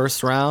our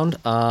first round,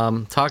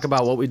 talk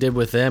about what we did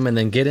with them, and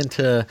then get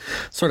into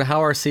sort of how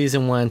our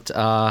season went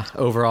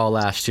overall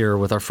last year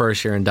with our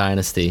first year in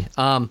Dynasty.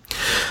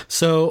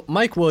 So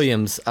Mike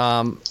Williams,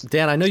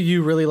 Dan, I know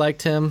you really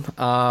liked him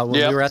when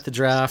we were at the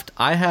draft.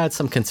 I had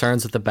some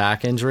concerns with the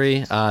back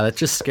injury. That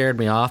just scared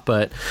me off.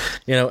 But,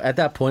 at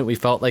that point, we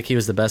felt like he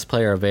was the best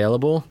player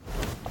available.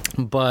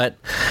 But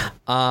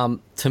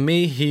to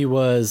me, he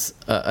was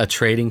a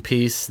trading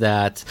piece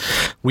that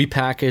we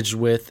packaged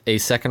with a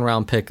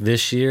second-round pick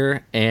this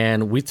year,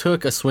 and we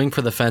took a swing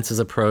for the fences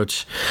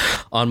approach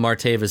on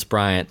Martavis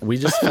Bryant. We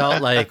just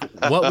felt like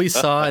what we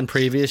saw in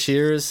previous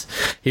years,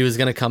 he was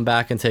going to come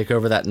back and take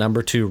over that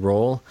number 2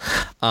 role.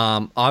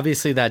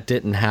 Obviously, that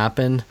didn't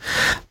happen,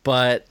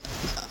 but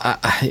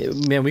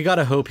man, we got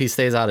to hope he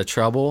stays out of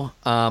trouble.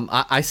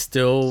 I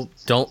still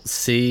don't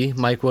see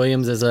Mike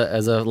Williams as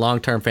a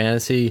long-term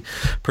fantasy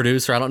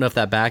producer. I don't know if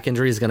that back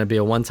injury is going to be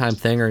a one-time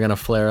thing or going to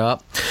flare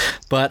up.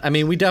 But, I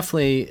mean, we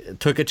definitely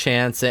took a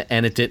chance,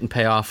 and it didn't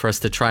pay off for us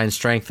to try and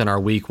strengthen our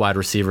weak wide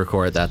receiver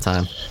core at that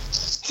time.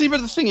 See,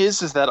 but the thing is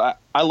that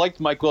I liked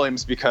Mike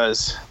Williams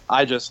because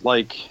I just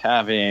like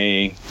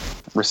having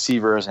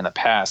receivers in a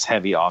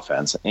pass-heavy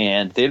offense,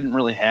 and they didn't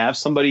really have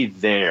somebody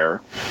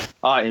there,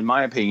 in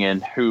my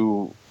opinion,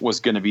 who was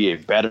going to be a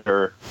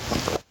better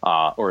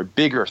or a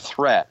bigger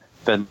threat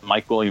than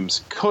Mike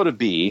Williams could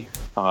be,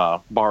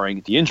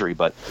 barring the injury.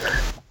 But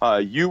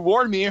you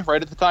warned me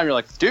right at the time. You're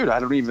like, dude, I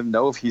don't even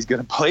know if he's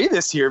going to play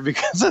this year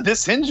because of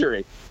this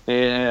injury.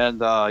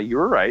 And you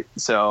were right.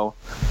 So,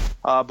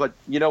 but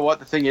you know what?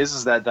 The thing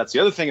is that that's the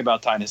other thing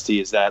about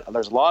Dynasty is that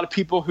there's a lot of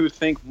people who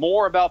think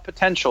more about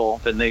potential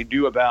than they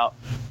do about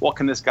what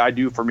can this guy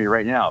do for me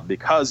right now,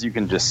 because you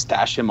can just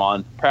stash him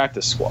on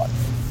practice squad.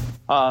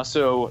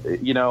 So,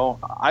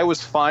 I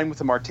was fine with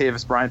the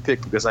Martavis Bryant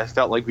pick because I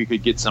felt like we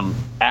could get some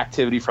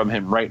activity from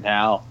him right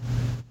now.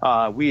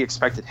 We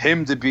expected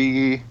him to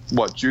be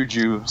what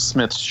Juju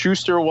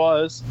Smith-Schuster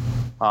was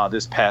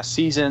this past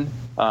season.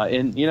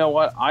 And you know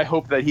what? I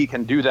hope that he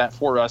can do that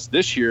for us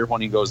this year when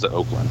he goes to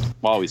Oakland,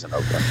 while he's in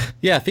Oakland.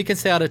 Yeah, if he can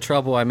stay out of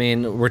trouble, I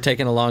mean, we're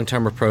taking a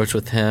long-term approach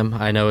with him.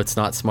 I know it's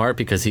not smart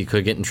because he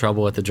could get in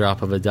trouble at the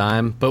drop of a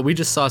dime, but we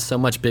just saw so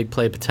much big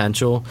play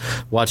potential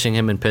watching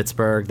him in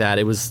Pittsburgh that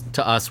it was,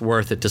 to us,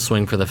 worth it to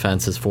swing for the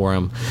fences for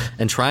him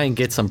and try and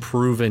get some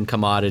proven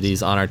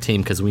commodities on our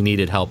team because we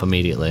needed help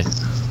immediately.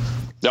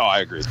 No, I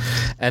agree.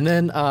 And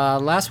then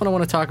last one I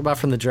want to talk about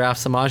from the draft,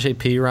 Samaje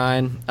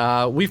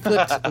Perine.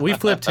 We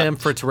flipped him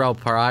for Terrell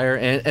Pryor,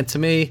 and to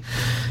me,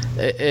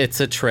 It's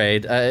a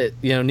trade.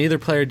 Neither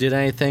player did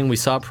anything. We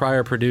saw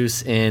Pryor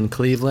produce in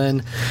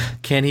Cleveland.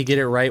 Can he get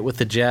it right with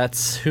the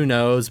Jets? Who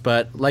knows?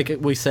 But like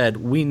we said,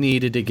 we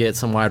needed to get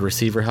some wide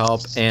receiver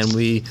help, and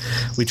we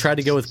tried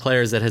to go with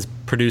players that has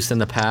produced in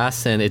the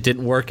past, and it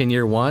didn't work in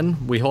year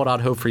one. We hold out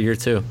hope for year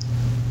two.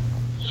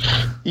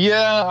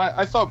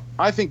 Yeah,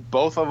 I think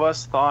both of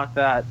us thought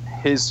that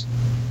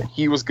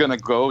he was going to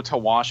go to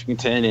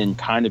Washington and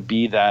kind of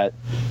be that.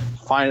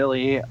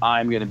 Finally,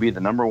 I'm going to be the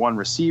number one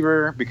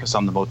receiver because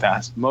I'm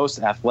the most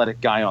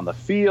athletic guy on the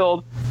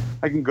field.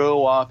 I can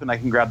go up and I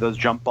can grab those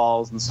jump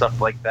balls and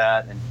stuff like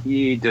that. And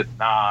he did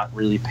not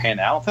really pan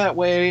out that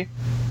way.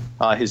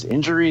 His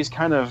injuries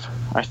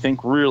I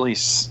think, really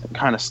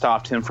kind of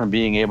stopped him from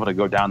being able to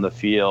go down the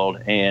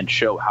field and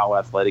show how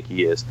athletic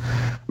he is.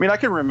 I mean, I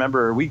can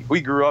remember we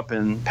grew up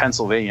in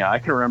Pennsylvania. I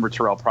can remember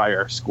Terrell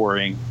Pryor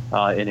scoring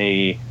in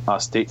a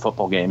state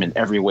football game in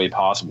every way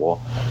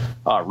possible.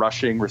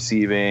 Rushing,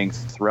 receiving,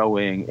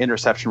 throwing,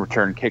 interception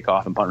return,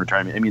 kickoff, and punt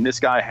return. I mean, this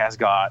guy has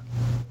got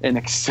an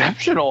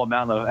exceptional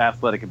amount of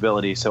athletic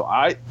ability. So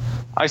I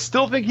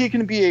still think he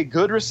can be a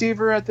good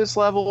receiver at this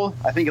level.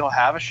 I think he'll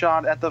have a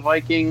shot at the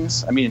Vikings.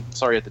 At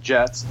the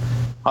Jets.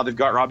 They've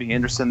got Robbie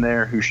Anderson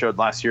there, who showed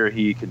last year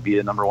he could be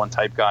a number one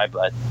type guy.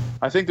 But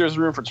I think there's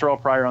room for Terrell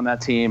Pryor on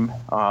that team.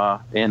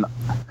 And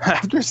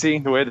after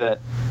seeing the way that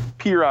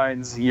P.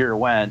 Ryan's year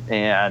went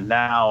and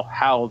now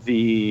how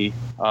the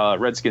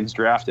Redskins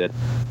drafted,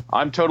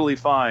 I'm totally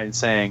fine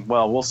saying,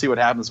 well, we'll see what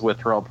happens with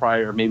Terrell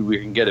Pryor. Maybe we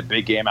can get a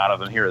big game out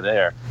of him here or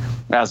there,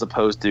 as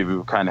opposed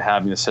to kind of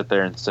having to sit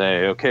there and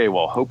say, okay,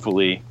 well,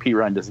 hopefully P.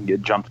 Ryan doesn't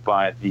get jumped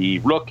by the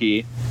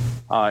rookie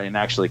and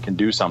actually can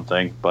do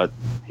something. But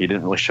he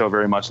didn't really show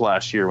very much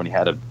last year when he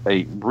had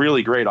a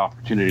really great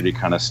opportunity to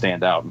kind of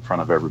stand out in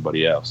front of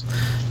everybody else.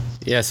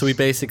 Yeah, so we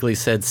basically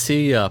said,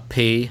 see ya,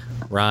 P.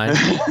 Ryan.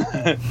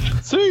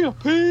 See ya,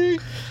 P.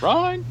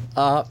 Ryan.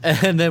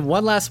 And then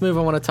one last move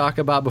I want to talk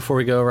about before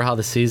we go over how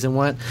the season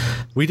went.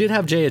 We did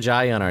have Jay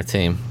Ajayi on our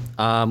team.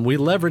 We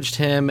leveraged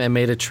him and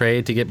made a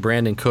trade to get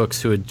Brandon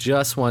Cooks, who had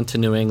just went to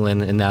New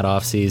England in that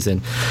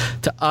offseason.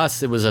 To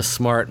us, it was a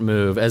smart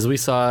move. As we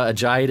saw,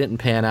 Ajayi didn't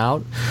pan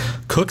out.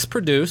 Cooks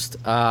produced.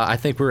 I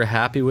think we were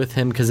happy with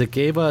him because it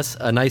gave us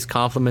a nice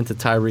compliment to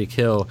Tyreek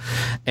Hill.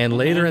 And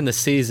later in the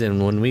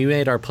season, when we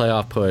made our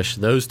playoff push,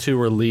 those two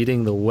were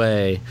leading the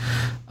way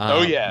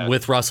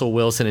with Russell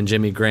Wilson and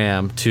Jimmy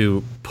Graham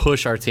to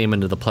push our team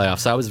into the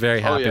playoffs. So I was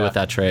very happy with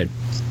that trade.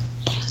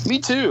 Me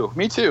too.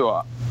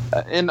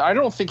 And I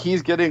don't think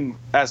he's getting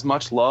as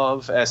much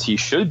love as he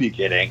should be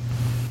getting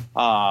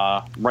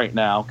right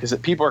now, because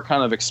people are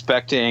kind of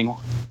expecting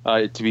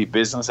it to be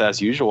business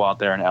as usual out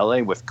there in LA,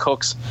 with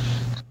Cooks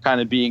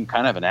kind of being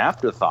kind of an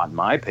afterthought, in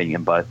my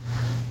opinion. But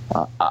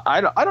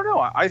I don't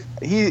know.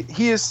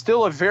 He is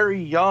still a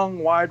very young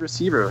wide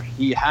receiver.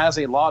 He has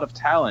a lot of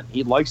talent.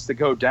 He likes to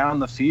go down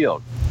the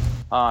field.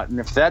 And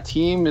if that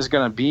team is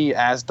going to be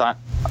as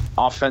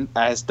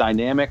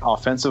dynamic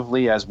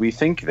offensively as we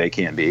think they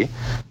can be,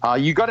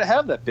 you got to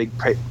have that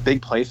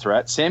big play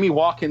threat. Sammy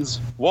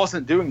Watkins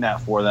wasn't doing that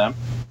for them.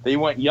 They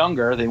went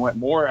younger, they went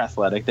more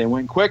athletic, they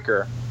went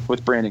quicker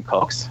with Brandon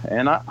Cooks,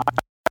 and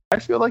I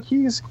feel like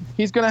he's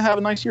going to have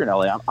a nice year in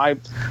LA.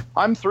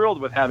 I'm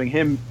thrilled with having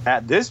him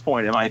at this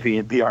point, in my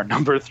opinion, be our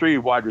number 3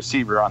 wide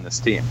receiver on this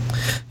team.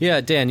 Yeah,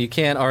 Dan, you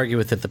can't argue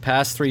with it. The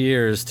past 3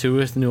 years, 2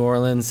 with New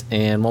Orleans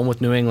and 1 with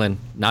New England.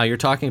 Now you're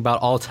talking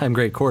about all-time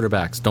great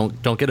quarterbacks.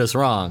 Don't get us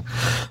wrong.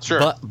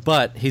 Sure.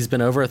 But he's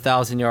been over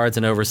 1,000 yards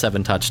and over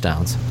 7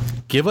 touchdowns.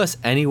 Give us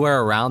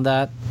anywhere around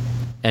that,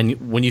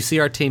 and when you see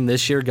our team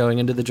this year going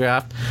into the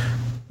draft,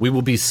 we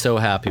will be so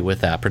happy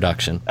with that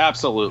production.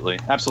 Absolutely.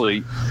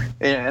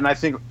 And I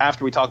think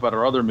after we talk about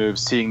our other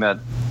moves, seeing that,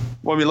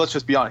 well, I mean, let's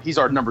just be honest, he's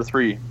our number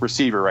 3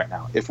 receiver right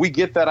now. If we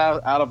get that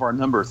out of our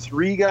number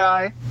 3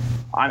 guy,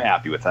 I'm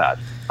happy with that.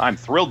 I'm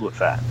thrilled with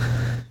that.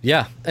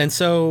 Yeah, and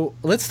so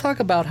let's talk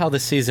about how the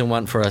season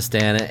went for us,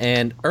 Dan.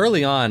 And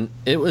early on,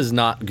 it was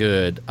not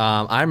good.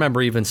 I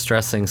remember even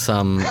stressing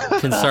some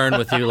concern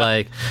with you,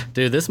 like,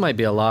 dude, this might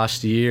be a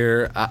lost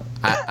year.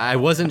 I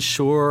wasn't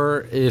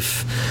sure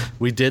if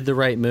we did the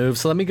right move.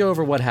 So let me go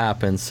over what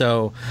happened.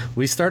 So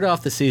we started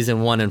off the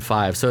season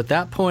 1-5. So at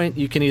that point,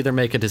 you can either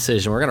make a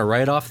decision. We're going to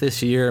write off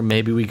this year.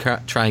 Maybe we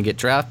try and get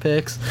draft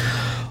picks.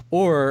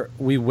 Or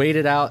we wait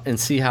it out and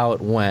see how it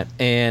went.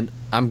 And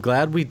I'm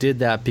glad we did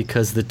that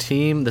because the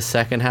team, the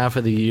second half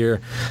of the year,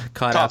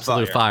 caught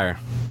absolute fire.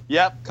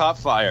 Yep, caught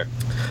fire.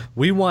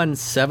 We won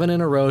 7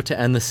 in a row to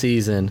end the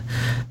season,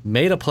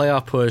 made a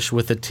playoff push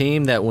with a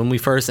team that when we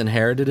first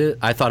inherited it,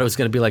 I thought it was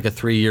going to be like a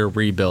 3-year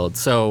rebuild.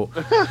 So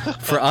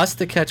for us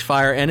to catch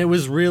fire, and it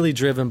was really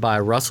driven by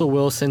Russell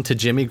Wilson to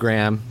Jimmy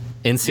Graham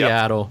in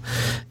Seattle.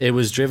 Yep. It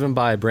was driven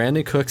by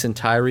Brandon Cooks and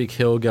Tyreek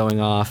Hill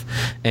going off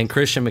and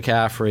Christian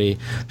McCaffrey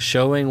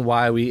showing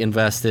why we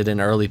invested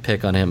an early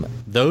pick on him.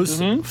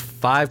 Those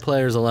 5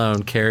 players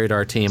alone carried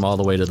our team all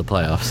the way to the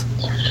playoffs.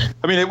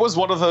 I mean, it was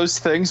one of those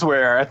things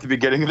where at the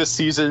beginning of the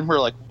season, we're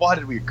like, why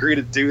did we agree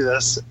to do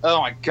this? Oh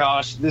my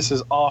gosh, this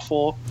is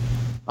awful.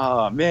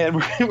 Man,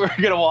 we're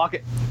going to walk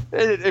it.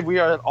 we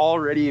are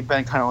already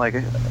been kind of like,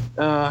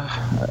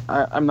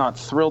 I'm not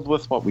thrilled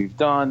with what we've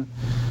done.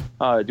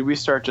 Do we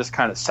start just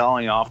kind of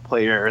selling off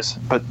players?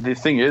 But the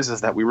thing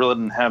is that we really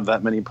didn't have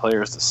that many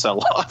players to sell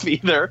off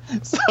either.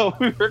 So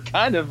we were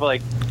kind of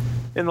like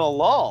in the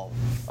lull.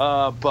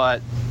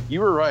 But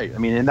you were right. I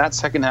mean, in that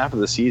second half of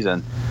the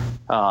season,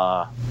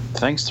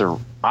 thanks to,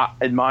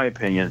 in my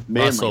opinion,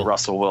 mainly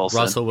Russell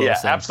Wilson. Yeah,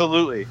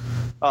 absolutely.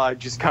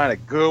 Just kind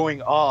of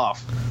going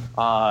off,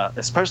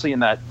 especially in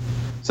that.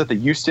 Is that the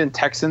Houston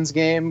Texans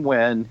game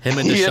when him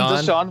and he and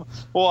Deshaun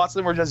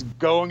Watson were just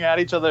going at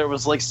each other? It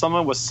was like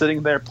someone was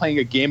sitting there playing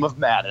a game of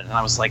Madden, and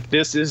I was like,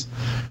 "This is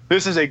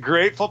a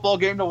great football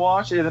game to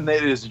watch," and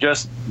it is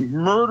just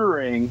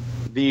murdering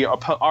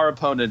our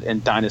opponent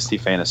in Dynasty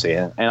Fantasy,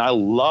 and I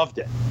loved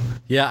it.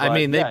 Yeah, I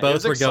mean, they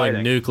both were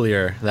going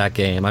nuclear that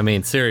game. I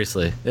mean,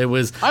 seriously, it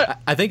was.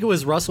 I think it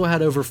was Russell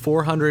had over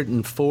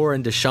 404,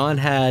 and Deshaun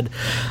had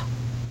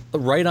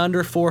right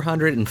under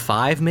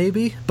 405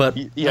 maybe, but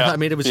I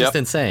mean it was just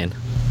insane.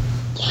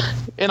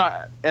 And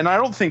I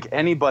don't think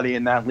anybody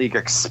in that league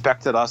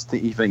expected us to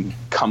even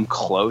come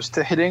close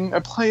to hitting a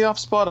playoff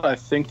spot. I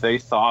think they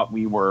thought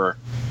we were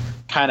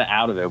kind of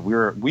out of it.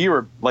 We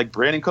were like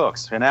Brandon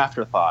Cooks, an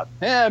afterthought.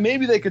 Yeah,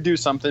 maybe they could do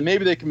something,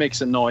 maybe they could make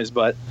some noise,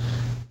 but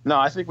no,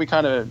 I think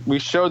we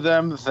showed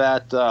them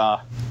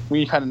that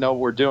we kind of know what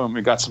we're doing.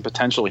 We've got some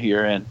potential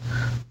here, and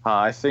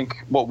I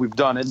think what we've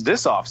done in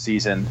this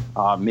offseason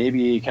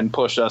maybe can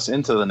push us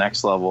into the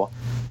next level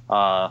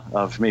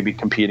of maybe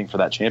competing for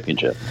that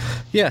championship.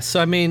 Yeah,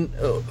 so I mean,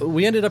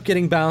 we ended up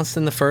getting bounced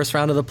in the first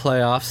round of the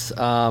playoffs,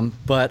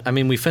 but I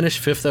mean, we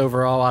finished 5th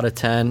overall out of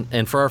 10,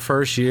 and for our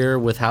first year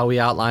with how we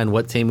outlined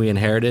what team we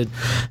inherited,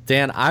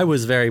 Dan, I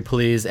was very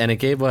pleased, and it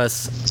gave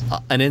us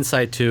an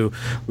insight to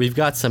we've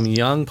got some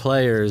young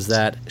players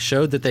that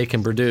showed that they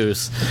can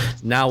produce.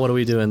 Now what do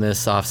we do in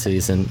this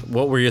offseason?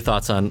 What were your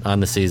thoughts on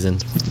the season?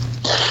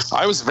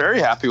 I was very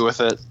happy with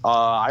it.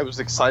 I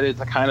was excited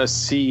to kind of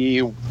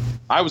see.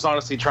 I was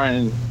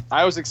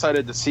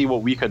excited to see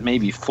what we could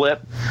maybe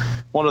flip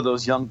one of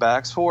those young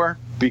backs for,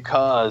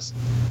 because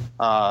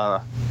I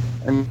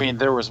mean,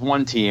 there's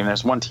one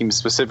team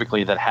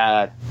specifically that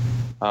had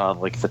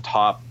like the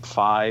top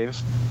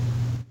 5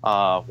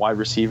 wide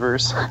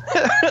receivers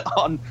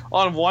on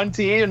one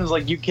team, and it's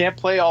like you can't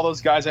play all those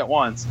guys at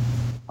once.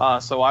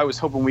 So I was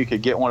hoping we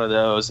could get one of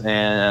those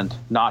and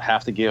not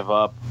have to give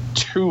up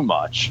too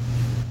much.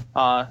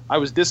 I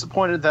was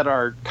disappointed that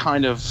our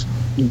kind of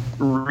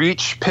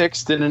reach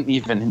picks didn't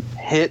even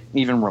hit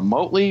even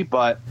remotely,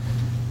 but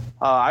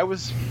I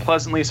was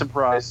pleasantly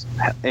surprised,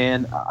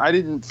 and I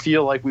didn't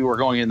feel like we were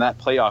going in that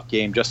playoff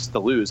game just to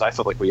lose. I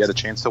felt like we had a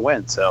chance to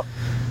win. So,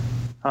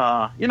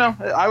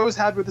 I was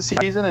happy with the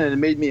season, and it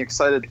made me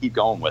excited to keep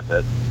going with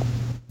it.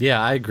 Yeah,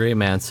 I agree,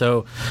 man.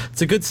 So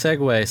it's a good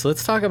segue. So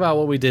let's talk about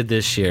what we did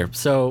this year.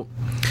 So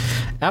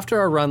after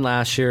our run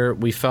last year,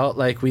 we felt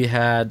like we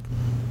had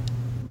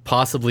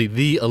possibly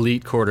the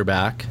elite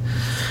quarterback.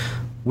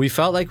 We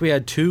felt like we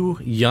had 2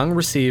 young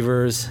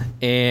receivers,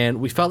 and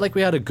we felt like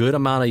we had a good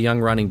amount of young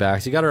running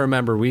backs. You got to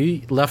remember,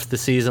 we left the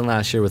season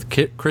last year with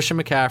Christian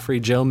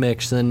McCaffrey, Joe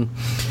Mixon,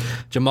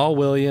 Jamal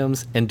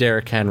Williams, and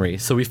Derrick Henry.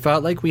 So we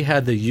felt like we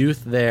had the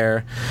youth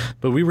there,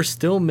 but we were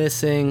still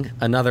missing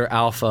another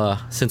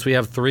alpha since we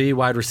have 3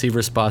 wide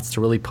receiver spots to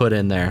really put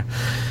in there.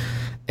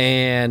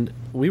 And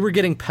we were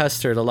getting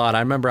pestered a lot. I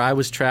remember I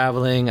was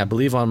traveling, I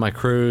believe on my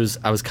cruise.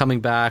 I was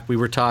coming back. We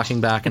were talking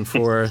back and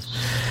forth.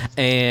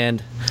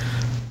 And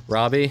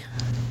Robbie,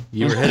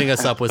 you were hitting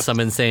us up with some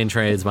insane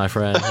trades, my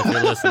friend, if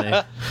you're listening.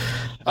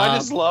 I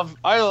love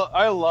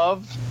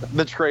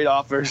the trade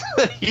offers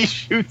that he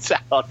shoots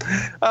out.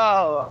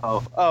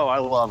 Oh, I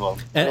love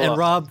them. And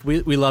Rob,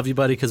 we love you,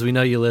 buddy, because we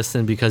know you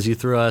listen, because you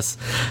threw us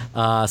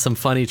some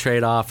funny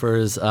trade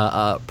offers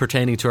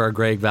pertaining to our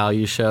Greg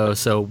Value show.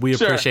 So we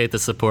appreciate the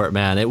support,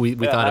 man. We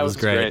thought it was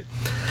great.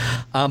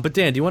 But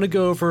Dan, do you want to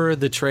go over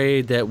the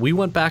trade that we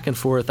went back and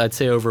forth, I'd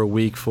say over a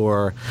week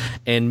for,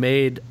 and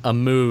made a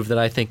move that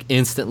I think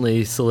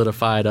instantly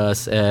solidified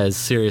us as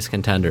serious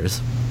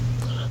contenders?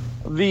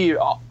 The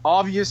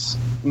obvious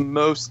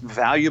most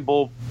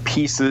valuable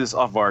pieces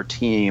of our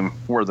team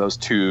were those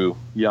 2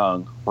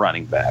 young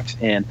running backs.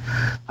 And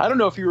I don't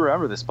know if you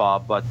remember this,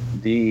 Bob, but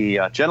the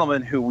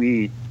gentleman who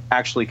we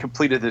actually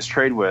completed this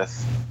trade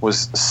with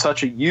was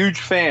such a huge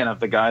fan of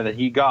the guy that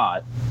he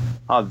got.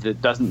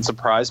 That doesn't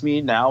surprise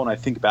me now when I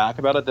think back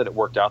about it that it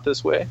worked out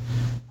this way.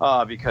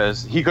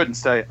 Because he couldn't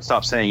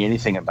stop saying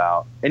anything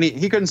about, and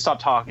he couldn't stop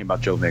talking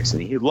about Joe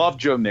Mixon. He loved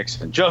Joe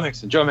Mixon. Joe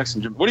Mixon.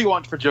 What do you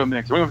want for Joe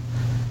Mixon?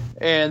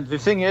 And the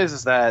thing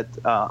is that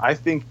I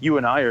think you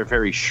and I are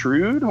very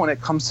shrewd when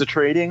it comes to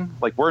trading.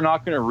 Like, we're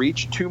not going to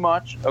reach too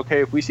much.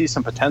 Okay, if we see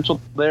some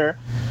potential there,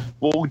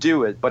 we'll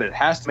do it. But it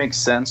has to make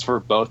sense for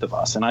both of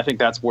us. And I think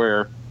that's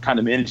where kind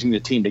of managing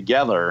the team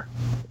together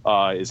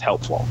is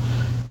helpful.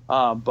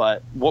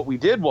 But what we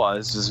did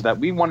is that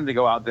we wanted to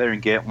go out there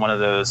and get one of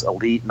those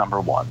elite number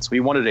 1s.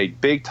 We wanted a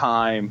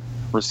big-time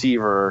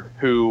receiver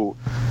who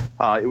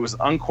It was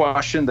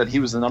unquestioned that he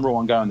was the number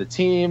one guy on the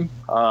team.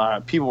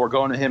 People were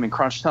going to him in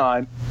crunch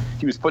time.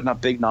 He was putting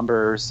up big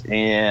numbers,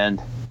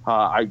 and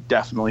I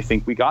definitely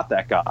think we got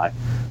that guy.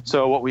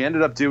 So what we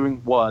ended up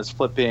doing was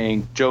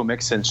flipping Joe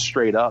Mixon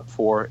straight up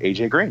for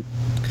AJ Green.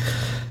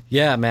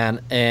 Yeah,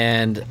 man,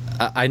 and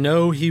I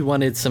know he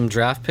wanted some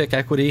draft pick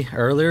equity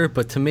earlier,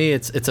 but to me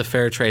it's a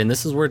fair trade, and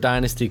this is where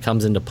Dynasty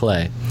comes into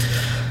play.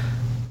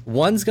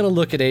 One's going to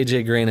look at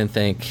AJ Green and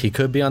think he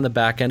could be on the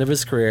back end of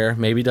his career,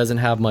 maybe doesn't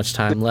have much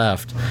time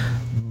left,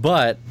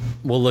 but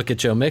we'll look at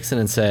Joe Mixon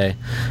and say,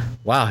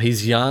 wow,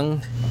 he's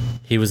young.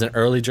 He was an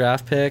early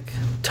draft pick,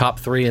 top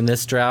 3 in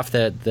this draft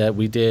that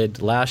we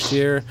did last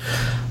year.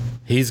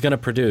 He's going to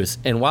produce.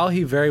 And while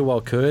he very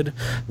well could,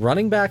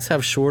 running backs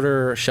have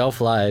shorter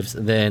shelf lives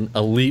than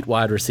elite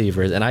wide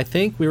receivers. And I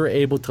think we were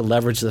able to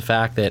leverage the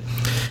fact that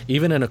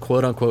even in a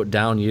quote-unquote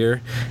down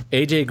year,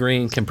 A.J.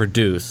 Green can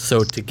produce.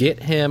 So to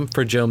get him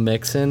for Joe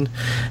Mixon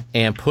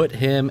and put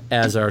him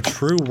as our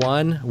true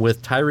one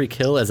with Tyreek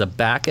Hill as a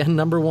back-end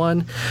number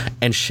 1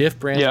 and shift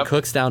Brandon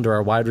Cooks down to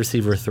our wide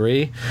receiver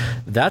 3,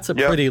 that's a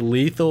pretty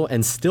lethal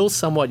and still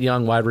somewhat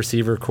young wide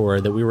receiver core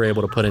that we were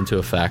able to put into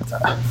effect.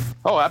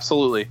 Oh,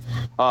 absolutely.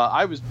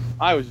 I was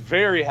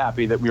very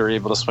happy that we were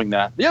able to swing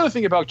that. The other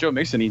thing about Joe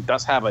Mixon, he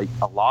does have a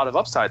lot of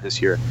upside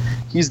this year.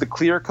 He's the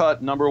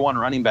clear-cut number 1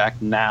 running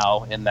back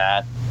now in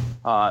that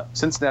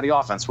Cincinnati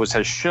offense, which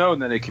has shown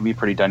that it can be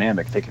pretty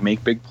dynamic. They can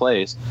make big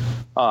plays.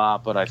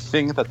 But I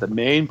think that the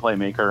main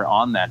playmaker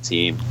on that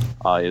team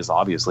is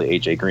obviously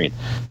A.J. Green,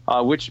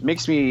 which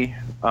makes me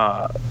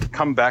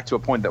come back to a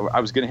point that I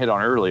was going to hit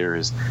on earlier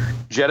is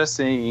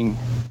jettisoning,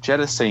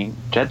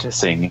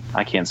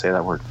 I can't say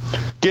that word,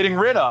 getting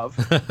rid of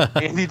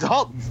Andy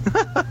Dalton.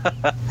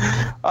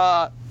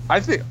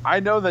 I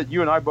know that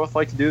you and I both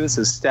like to do this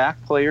as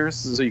stack players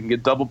so you can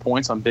get double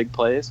points on big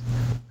plays.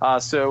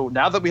 So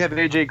now that we have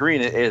AJ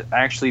Green, it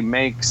actually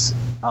makes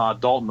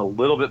Dalton a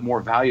little bit more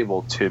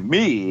valuable to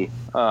me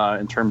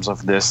in terms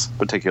of this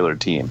particular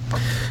team.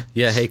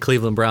 Yeah, hey,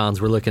 Cleveland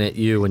Browns, we're looking at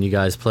you when you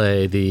guys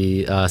play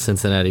the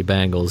Cincinnati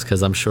Bengals,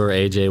 because I'm sure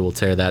AJ will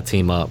tear that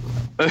team up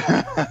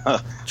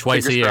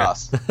twice a year.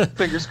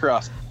 Fingers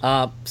crossed.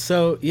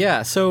 So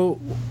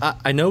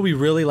I know we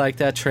really like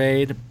that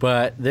trade,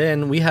 but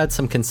then we had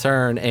some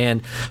concern,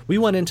 and we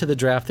went into the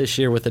draft this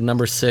year with the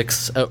number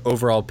 6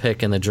 overall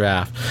pick in the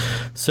draft.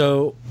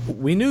 So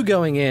we knew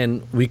going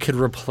in we could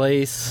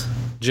replace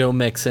Joe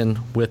Mixon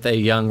with a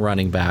young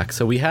running back.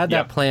 So we had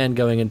that plan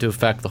going into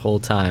effect the whole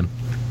time.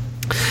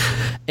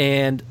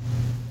 And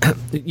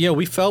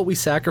we felt we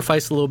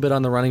sacrificed a little bit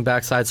on the running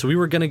back side, so we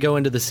were going to go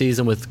into the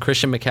season with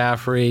Christian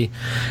McCaffrey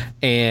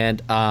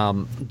and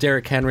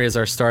Derrick Henry as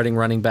our starting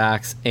running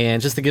backs.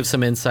 And just to give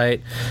some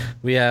insight,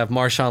 we have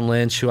Marshawn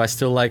Lynch, who I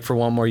still like for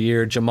one more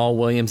year, Jamal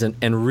Williams,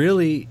 and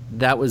really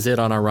that was it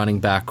on our running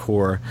back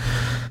core.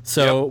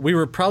 So we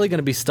were probably going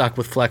to be stuck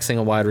with flexing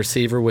a wide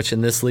receiver, which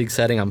in this league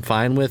setting I'm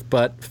fine with,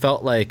 but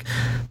felt like,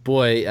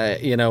 boy,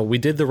 we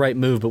did the right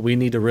move, but we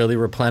need to really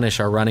replenish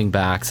our running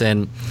backs.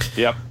 And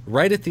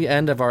right at the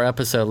end of our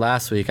episode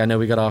last week, I know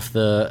we got off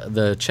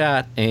the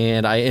chat,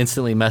 and I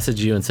instantly messaged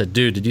you and said,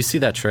 dude, did you see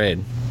that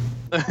trade?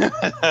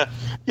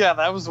 Yeah,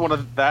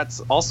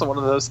 that's also one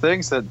of those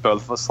things that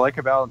both of us like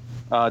about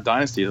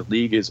Dynasty. The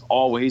league is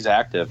always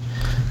active.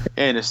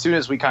 And as soon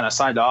as we kind of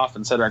signed off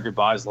and said our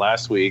goodbyes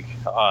last week,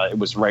 it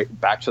was right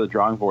back to the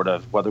drawing board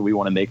of whether we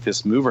want to make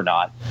this move or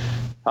not.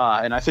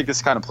 And I think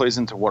this kind of plays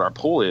into what our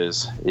pool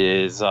is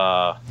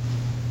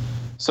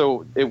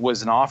so it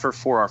was an offer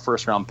for our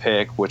first round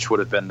pick, which would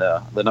have been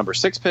the number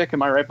 6 pick.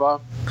 Am I right,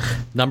 Bob?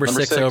 Number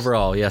six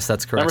overall. Yes,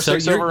 that's correct. So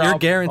you're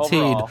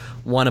guaranteed overall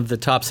one of the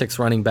top 6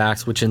 running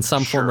backs, which in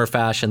some form or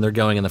fashion, they're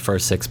going in the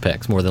first 6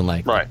 picks, more than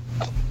likely.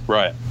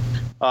 Right.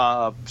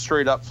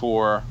 Straight up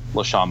for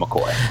LaShawn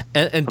McCoy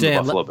and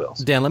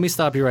Dan, let me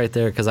stop you right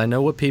there, because I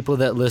know what people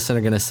that listen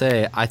are going to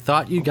say. I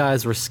thought you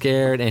guys were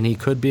scared and he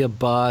could be a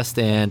bust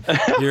and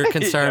you're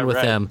concerned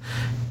with him.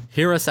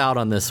 Hear us out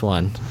on this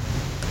one.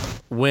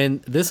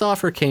 When this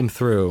offer came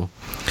through,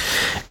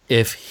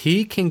 if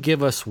he can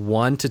give us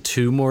 1 to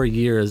 2 more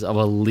years of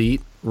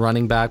elite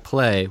running back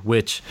play,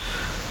 which,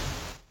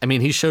 I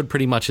mean, he showed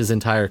pretty much his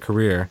entire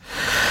career,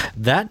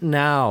 that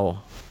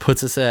now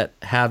puts us at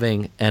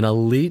having an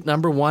elite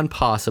number 1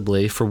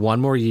 possibly for 1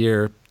 more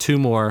year, 2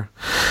 more,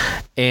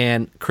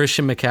 and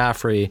Christian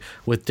McCaffrey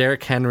with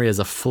Derrick Henry as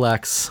a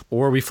flex,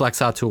 or we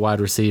flex out to a wide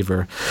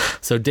receiver.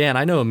 So, Dan,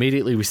 I know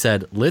immediately we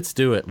said, let's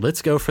do it.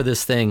 Let's go for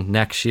this thing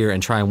next year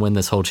and try and win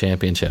this whole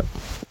championship.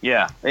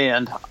 Yeah,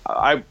 and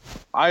I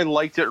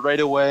liked it right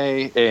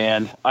away,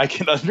 and I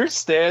can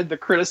understand the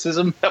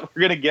criticism that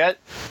we're going to get,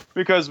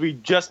 because we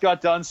just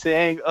got done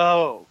saying,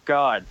 oh,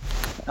 God,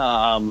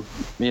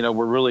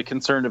 we're really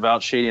concerned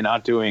about Shady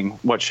not doing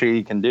what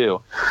Shady can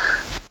do.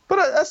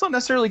 But that's not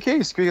necessarily the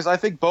case, because I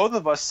think both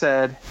of us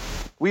said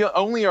We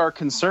only are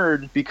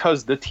concerned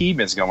because the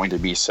team is going to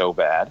be so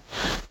bad.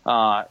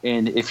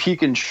 And if he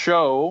can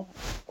show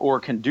or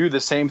can do the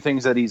same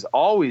things that he's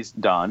always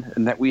done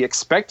and that we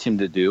expect him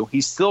to do,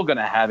 he's still going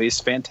to have a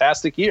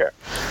fantastic year.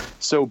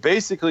 So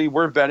basically,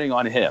 we're betting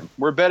on him.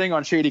 We're betting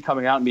on Shady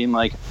coming out and being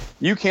like,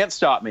 you can't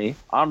stop me.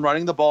 I'm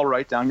running the ball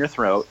right down your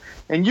throat,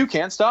 and you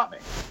can't stop me.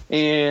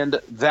 And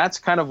that's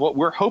kind of what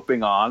we're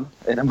hoping on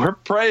and we're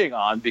praying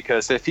on,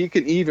 because if he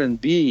can even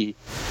be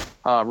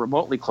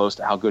remotely close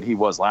to how good he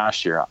was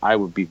last year, I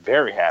would be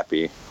very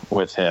happy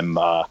with him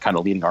kind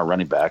of leading our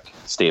running back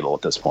stable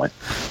at this point.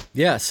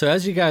 Yeah, so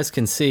as you guys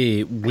can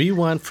see, we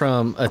went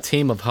from a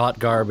team of hot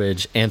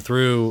garbage, and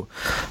through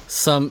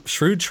some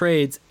shrewd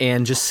trades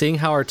and just seeing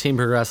how our team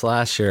progressed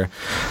last year,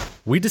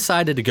 we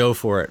decided to go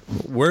for it.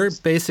 We're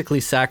basically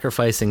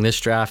sacrificing this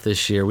draft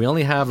this year. We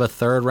only have a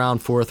 3rd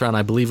round, 4th round.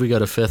 I believe we go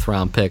to 5th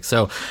round pick.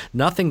 So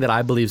nothing that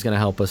I believe is going to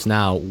help us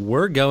now.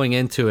 We're going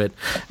into it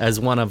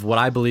as one of what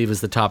I believe is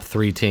the top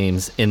 3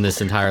 teams in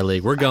this entire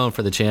league. We're going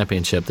for the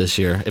championship this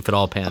year if it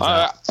all pans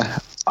out.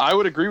 I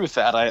would agree with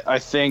that. I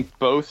think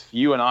both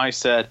you and I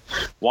said,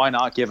 why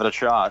not give it a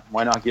shot?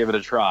 Why not give it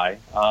a try?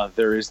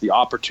 There is the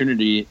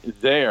opportunity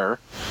there.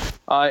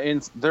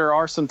 And there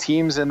are some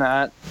teams in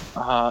that,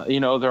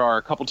 there are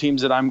a couple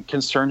teams that I'm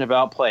concerned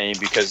about playing,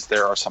 because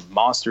there are some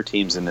monster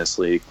teams in this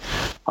league.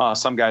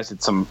 Some guys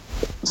did some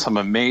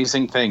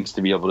amazing things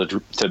to be able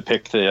to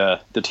pick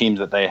the teams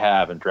that they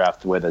have and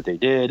draft the way that they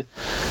did.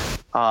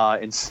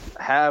 And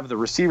have the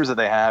receivers that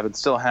they have and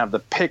still have the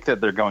pick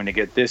that they're going to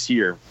get this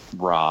year,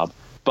 Rob.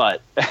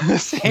 But at the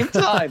same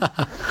time,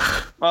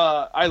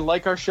 I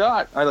like our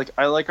shot. I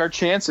like our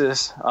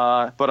chances.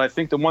 But I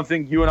think the one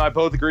thing you and I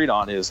both agreed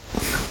on is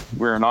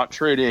we're not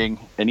trading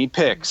any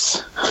picks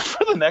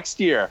for the next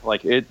year.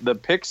 The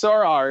picks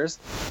are ours.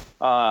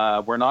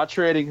 We're not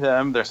trading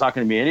them. There's not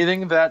going to be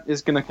anything that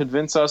is going to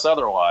convince us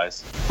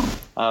otherwise.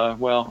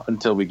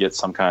 Until we get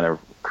some kind of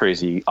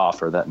crazy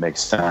offer that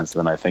makes sense,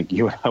 then I think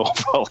you and I will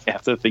probably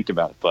have to think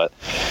about it. But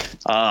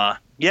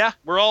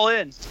we're all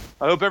in.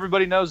 I hope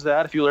everybody knows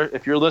that. If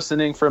you're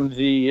listening from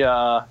the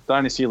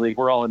Dynasty League,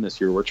 we're all in this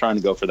year. We're trying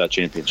to go for that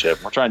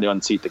championship. We're trying to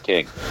unseat the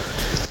king.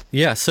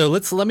 Yeah, so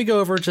let me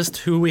go over just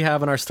who we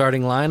have in our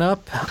starting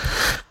lineup.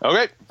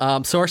 Okay.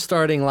 So our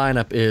starting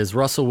lineup is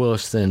Russell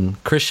Wilson,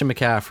 Christian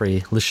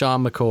McCaffrey,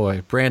 LaShawn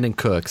McCoy, Brandon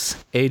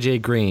Cooks,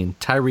 AJ Green,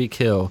 Tyreek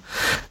Hill,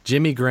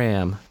 Jimmy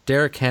Graham,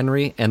 Derrick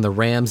Henry, and the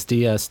Rams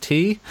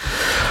DST.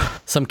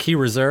 Some key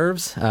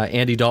reserves: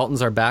 Andy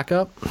Dalton's our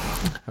backup,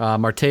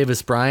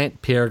 Martavis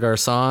Bryant, Pierre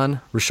Garçon,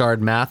 Rashard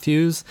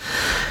Matthews,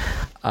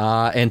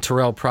 and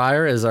Terrell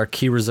Pryor is our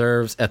key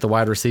reserves at the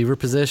wide receiver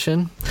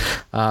position.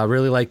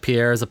 Really like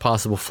Pierre as a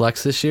possible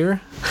flex this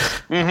year.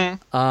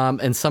 Mm-hmm.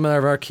 And some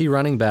of our key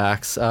running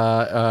backs,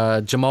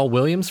 Jamal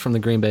Williams from the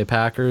Green Bay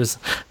Packers,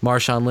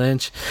 Marshawn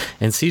Lynch,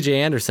 and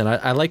C.J. Anderson.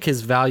 I like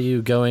his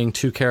value going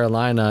to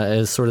Carolina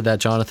as sort of that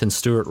Jonathan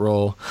Stewart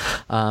role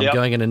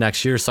going into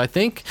next year. So I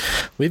think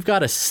we've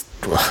got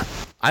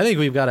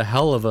a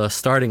hell of a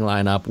starting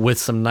lineup with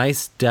some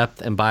nice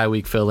depth and bye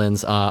week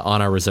fill-ins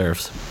on our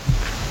reserves.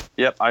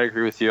 Yep, I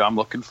agree with you. I'm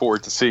looking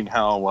forward to seeing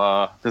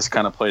how this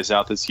kind of plays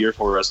out this year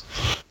for us.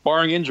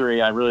 Barring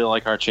injury, I really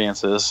like our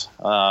chances,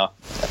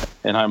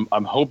 and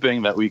I'm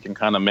hoping that we can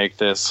kind of make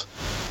this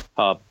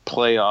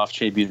playoff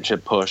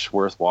championship push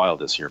worthwhile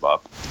this year,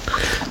 Bob.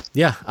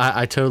 Yeah,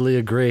 I totally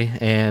agree.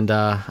 And,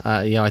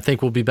 I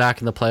think we'll be back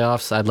in the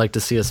playoffs. I'd like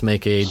to see us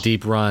make a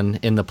deep run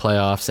in the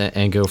playoffs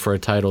and go for a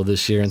title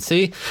this year and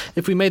see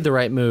if we made the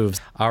right moves.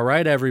 All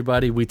right,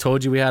 everybody. We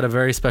told you we had a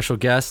very special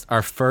guest,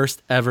 our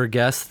first ever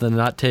guest, the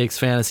Nut Takes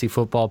Fantasy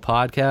Football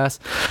Podcast,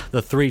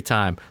 the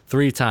three-time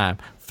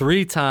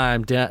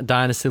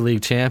Dynasty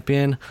League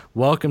champion.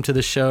 Welcome to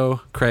the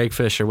show, Craig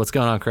Fisher. What's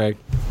going on, Craig?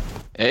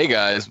 Hey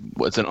guys,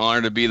 it's an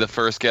honor to be the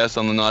first guest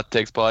on the Not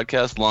Takes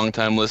podcast.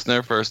 Long-time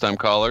listener, first-time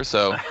caller,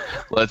 so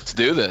let's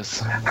do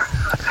this.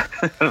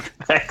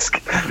 Thanks.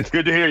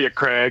 Good to hear you,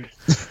 Craig.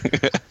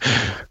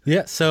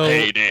 Yeah. So.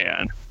 Hey,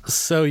 Dan.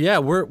 So yeah,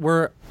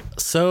 we're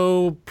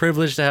so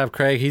privileged to have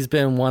Craig. He's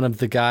been one of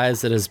the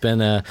guys that has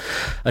been a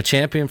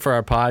champion for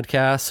our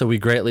podcast, so we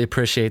greatly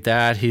appreciate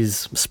that.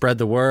 He's spread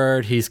the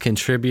word. He's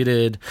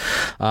contributed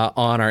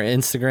on our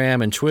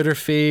Instagram and Twitter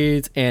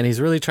feeds, and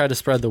he's really tried to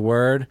spread the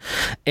word.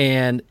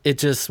 And it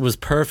just was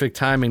perfect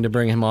timing to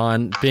bring him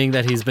on, being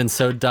that he's been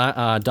so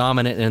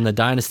dominant in the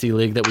Dynasty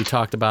League that we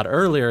talked about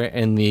earlier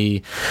in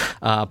the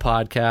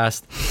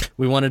podcast.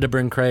 We wanted to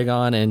bring Craig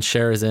on and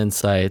share his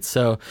insights.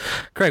 So,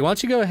 Craig, why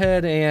don't you go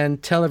ahead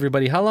and tell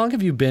everybody, how long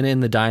have you been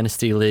in the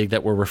Dynasty League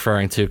that we're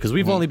referring to? Because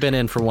we've only been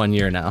in for 1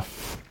 year now.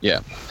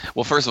 Yeah.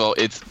 Well, first of all,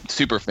 it's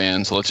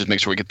Superfan, so let's just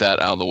make sure we get that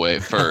out of the way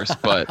first.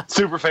 But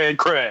Superfan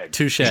Craig.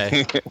 Touche.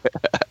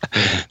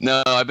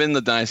 No, I've been in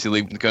the Dynasty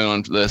League going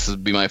on. This will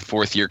be my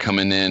 4th year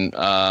coming in.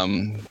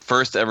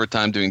 First ever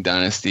time doing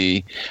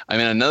Dynasty. I'm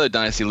in another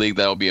Dynasty League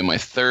that will be in my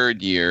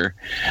 3rd year.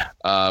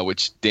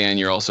 which Dan,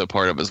 you're also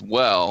part of as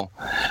well.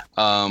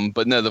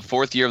 But no, the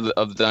fourth year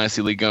of the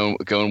Dynasty League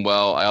going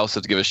well. I also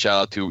have to give a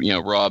shout out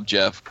to Rob,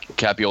 Jeff,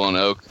 Capiola, and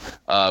Oak.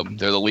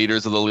 They're the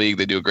leaders of the league.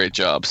 They do a great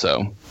job.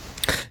 So.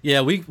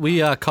 Yeah,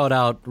 we called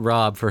out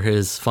Rob for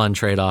his fun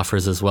trade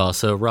offers as well.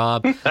 So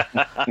Rob,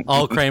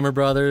 all Kramer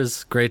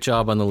brothers, great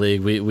job on the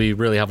league. We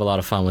really have a lot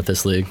of fun with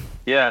this league.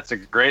 Yeah, it's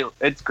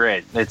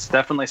great. It's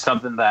definitely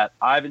something that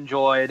I've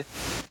enjoyed.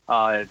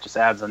 It just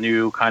adds a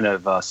new kind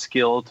of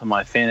skill to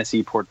my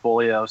fantasy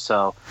portfolio.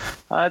 So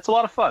it's a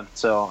lot of fun.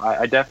 So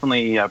I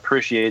definitely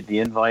appreciate the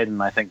invite,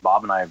 and I think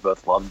Bob and I have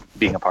both loved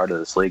being a part of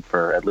this league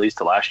for at least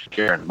the last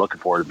year, and looking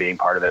forward to being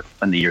part of it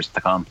in the years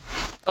to come.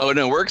 Oh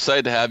no, we're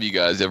excited to have you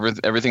guys.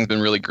 Everything's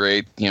been really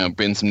great.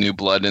 Been some new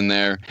blood in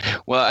there.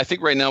 Well, I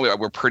think right now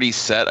we're pretty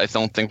set. I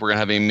don't think we're gonna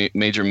have any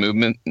major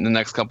movement in the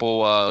next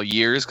couple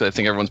years, because I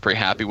think everyone's pretty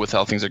happy with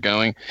how things are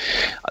going.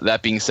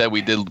 That being said,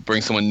 we did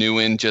bring someone new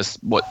in just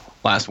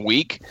last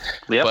week.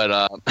 Yep.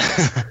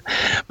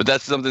 But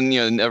that's something,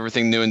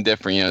 everything new and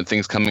different.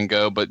 Things come and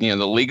go. But the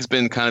league's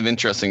been kind of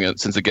interesting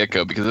since the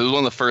get-go, because it was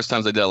one of the first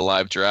times I did a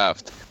live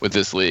draft with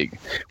this league.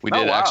 We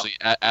did actually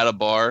at a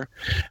bar.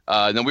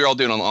 Then we were all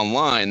doing it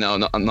online. No,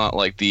 not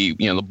like the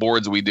the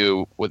boards we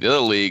do with the other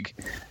league.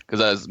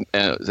 Because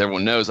as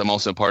everyone knows, I'm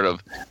also part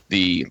of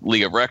the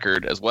League of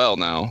Record as well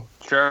now.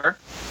 Sure.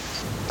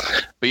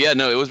 But yeah,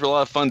 no, it was a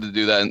lot of fun to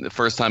do that. And the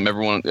first time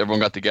everyone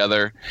got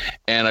together,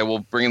 and I will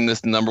bring in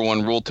this number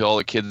one rule to all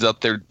the kids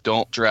out there: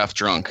 don't draft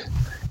drunk.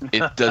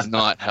 It does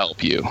not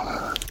help you.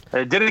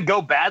 Did it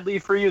go badly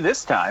for you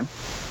this time?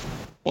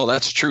 Well,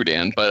 that's true,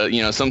 Dan. But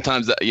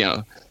sometimes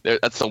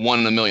that's the 1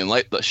 in a million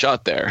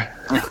shot there.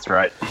 That's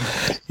right.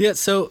 Yeah.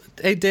 So,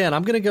 hey, Dan,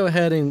 I'm going to go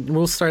ahead and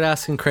we'll start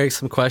asking Craig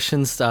some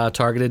questions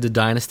targeted to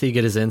Dynasty,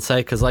 get his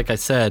insight. Because, like I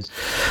said,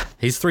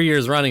 he's 3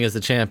 years running as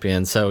the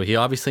champion, so he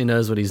obviously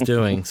knows what he's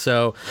doing.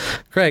 So,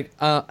 Craig,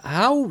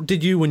 how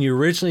did you, when you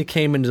originally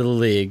came into the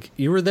league,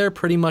 you were there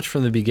pretty much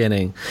from the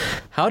beginning.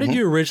 How did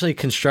you originally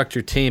construct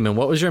your team, and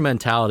what was your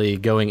mentality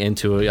going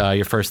into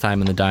your first time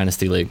in the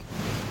Dynasty League?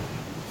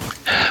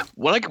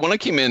 When I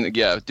came in,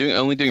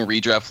 only doing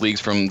redraft leagues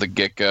from the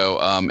get-go,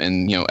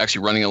 and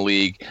actually running a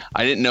league,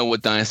 I didn't know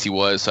what Dynasty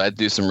was, so I had to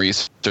do some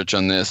research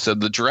on this. So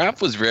the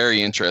draft was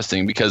very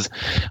interesting, because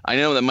I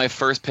know that my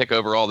first pick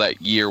overall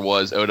that year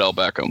was Odell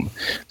Beckham.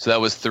 So that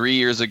was 3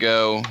 years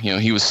ago.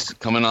 He was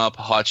coming up,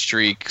 hot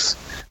streaks.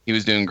 He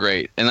was doing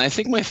great. And I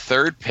think my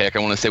third pick, I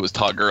want to say, was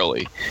Todd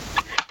Gurley.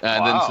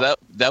 Wow. Then so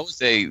that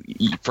was a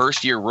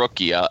first-year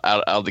rookie out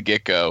of the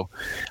get-go.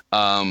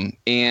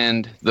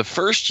 And the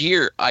first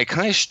year, I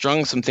kind of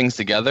strung some things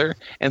together,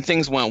 and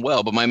things went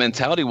well. But my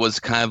mentality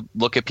was kind of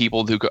look at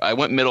people I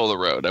went middle of the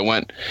road.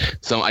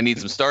 I need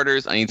some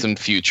starters, I need some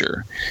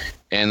future.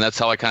 And that's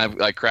how I kind of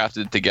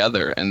crafted it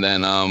together. And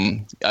then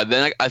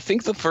I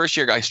think the first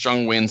year I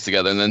strung wins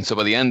together. And then so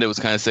by the end, it was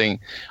kind of saying,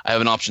 I have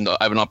an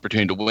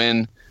opportunity to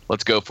win.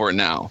 Let's go for it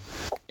now.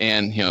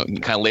 And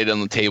kind of laid it on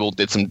the table,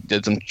 did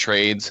some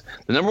trades.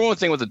 The number one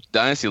thing with the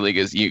Dynasty League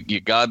is you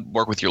got to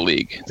work with your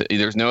league.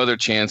 There's no other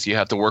chance. You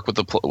have to work with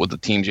the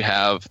teams you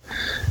have,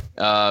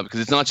 because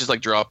it's not just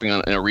like dropping in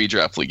a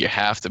redraft league. You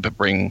have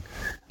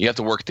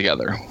to work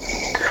together.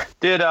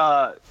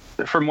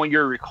 From what you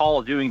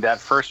recall doing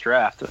that first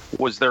draft,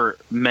 was there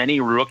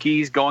many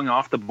rookies going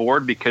off the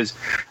board? Because,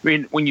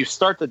 when you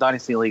start the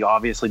Dynasty League,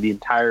 obviously the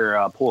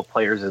entire pool of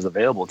players is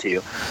available to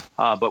you.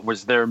 But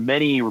was there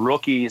many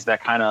rookies that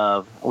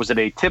was it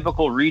a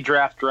typical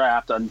redraft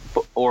draft,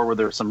 or were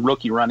there some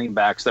rookie running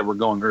backs that were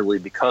going early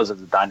because of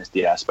the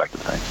Dynasty aspect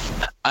of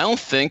things? I don't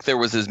think there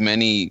was as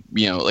many,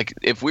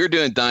 if we were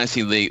doing a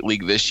Dynasty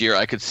League this year,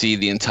 I could see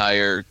the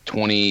entire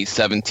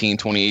 2017,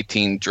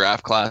 2018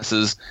 draft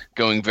classes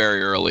going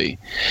very early.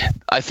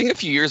 I think a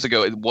few years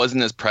ago, it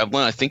wasn't as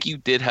prevalent. I think you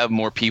did have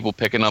more people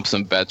picking up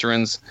some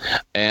veterans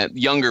and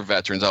younger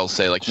veterans, I'll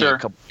say, sure. A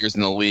couple years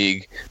in the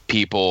league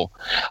people.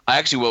 I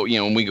actually,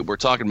 when we were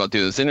talking about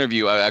doing this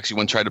interview, I actually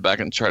went try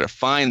to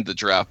find the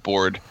draft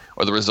board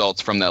or the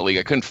results from that league.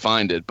 I couldn't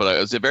find it, but I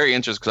was very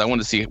interested because I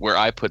wanted to see where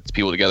I put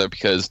people together,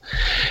 because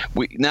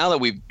now that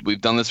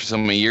we've done this for so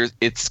many years,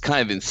 it's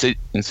kind of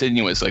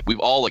insinuous. We've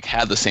all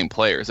had the same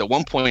players. At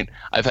one point,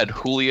 I've had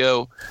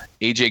Julio,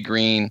 AJ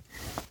Green,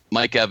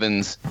 Mike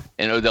Evans,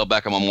 and Odell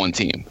Beckham on one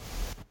team.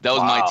 That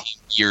was my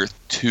team year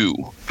 2.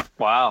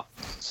 Wow.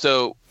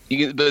 So,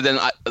 but then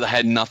I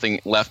had nothing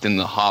left in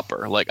the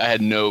hopper. I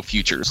had no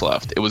futures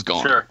left. It was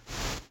gone. Sure.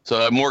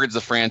 So I mortgaged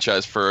the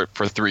franchise for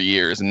 3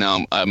 years, and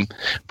now I'm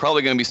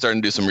probably going to be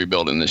starting to do some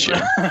rebuilding this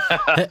year.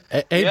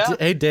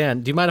 Hey,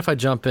 Dan, do you mind if I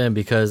jump in?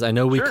 Because I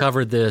know we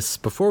covered this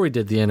before we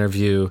did the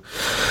interview.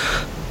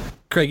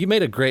 Craig, you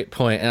made a great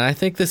point, and I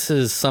think this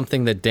is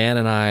something that Dan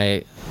and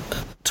I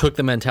took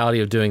the mentality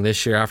of doing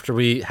this year after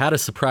we had a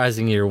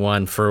surprising year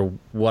 1 for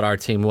what our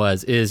team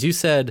was. Is you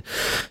said,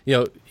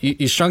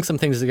 you strung some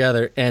things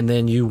together, and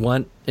then you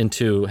went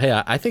into,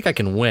 hey, I think I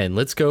can win.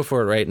 Let's go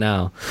for it right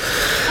now.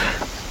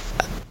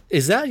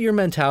 Is that your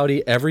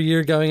mentality every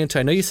year going into?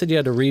 I know you said you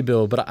had to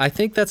rebuild, but I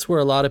think that's where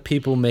a lot of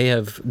people may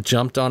have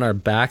jumped on our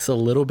backs a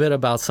little bit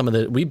about some of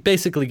the. We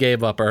basically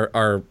gave up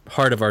our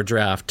heart of our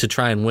draft to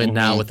try and win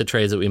now with the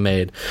trades that we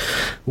made.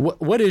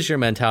 What is your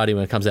mentality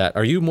when it comes to that?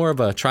 Are you more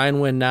of a try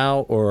and win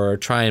now or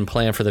try and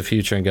plan for the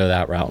future and go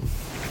that route?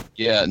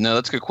 Yeah, no,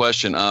 that's a good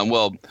question.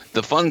 Well,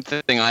 the fun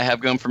thing I have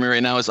going for me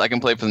right now is I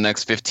can play for the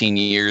next 15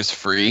 years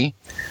free.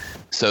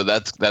 So I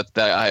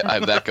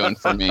have that going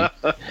for me.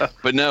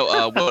 But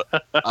no, what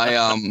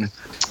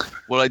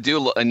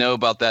I know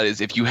about that is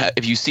if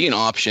you see an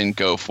option,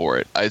 go for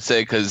it. I'd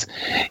say, because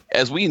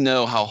as we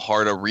know how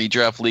hard a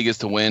redraft league is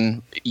to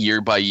win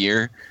year by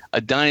year, a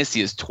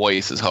dynasty is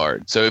twice as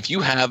hard. So if you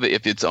have it,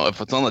 if it's on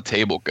the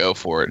table, go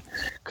for it.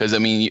 Because I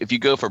mean, if you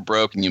go for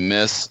broke and you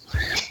miss,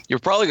 you're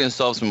probably going to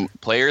sell some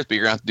players, but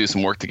you're going to have to do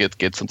some work to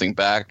get something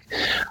back.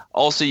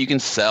 Also, you can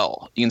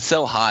sell. You can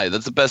sell high.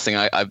 That's the best thing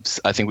I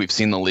think we've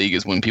seen in the league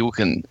is when people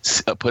can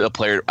put a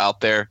player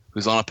out there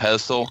who's on a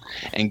pedestal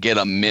and get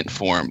a mint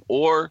for him,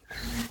 or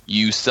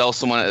you sell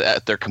someone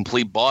at their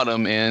complete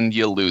bottom and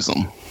you lose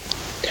them.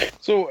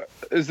 So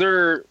was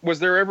there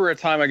ever a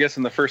time, I guess,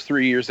 in the first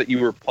 3 years that you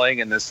were playing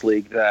in this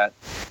league that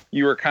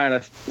you were kind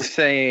of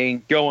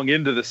saying going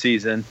into the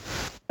season,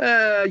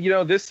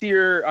 this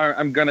year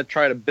I'm going to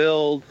try to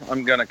build,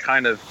 I'm going to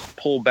kind of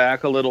pull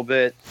back a little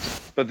bit,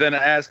 but then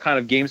as kind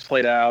of games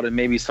played out and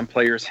maybe some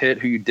players hit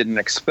who you didn't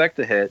expect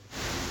to hit,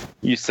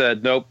 you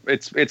said, nope,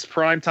 it's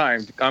prime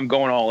time. I'm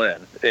going all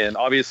in. And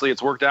obviously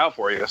it's worked out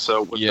for you.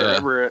 So was there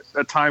ever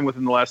a time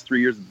within the last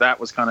 3 years that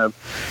was kind of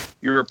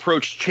your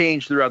approach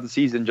changed throughout the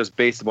season just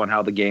based upon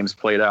how the games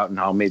played out and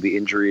how maybe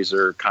injuries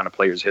or kind of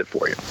players hit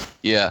for you?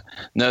 Yeah.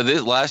 No,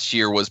 this last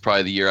year was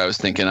probably the year I was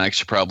thinking I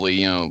should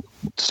probably,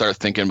 start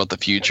thinking about the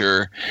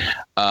future.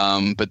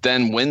 But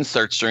then wins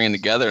start stringing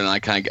together and I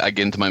get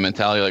into my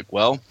mentality like,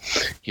 well,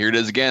 here it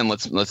is again.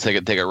 Let's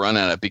take a run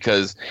at it,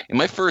 because in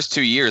my first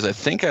 2 years, I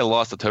think I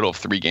lost a total of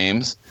 3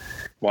 games.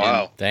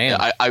 Wow. And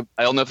damn. I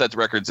don't know if that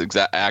record's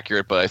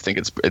accurate, but I think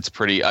it's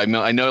pretty. I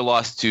know I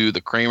lost to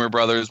the Kramer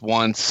brothers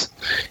once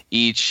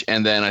each,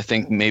 and then I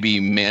think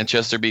maybe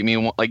Manchester beat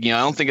me. I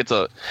don't think it's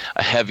a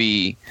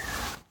heavy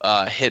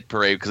hit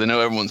parade because I know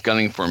everyone's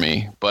gunning for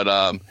me, but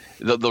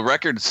the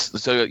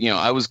records. So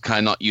I was kind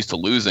of not used to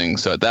losing,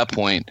 so at that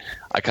point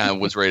I kind of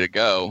was ready to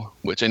go.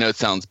 Which I know it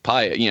sounds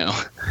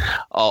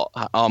all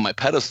on my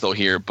pedestal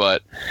here,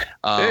 but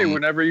hey,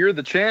 whenever you're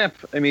the champ,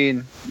 I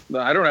mean,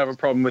 I don't have a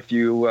problem with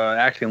you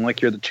acting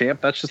like you're the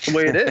champ. That's just the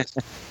way it is.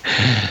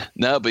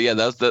 No, but yeah,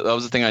 that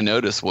was the thing I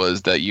noticed,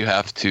 was that you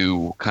have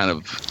to kind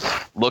of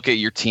look at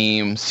your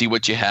team, see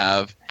what you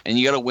have. And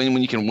you got to win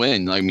when you can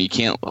win. I mean, you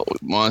can't,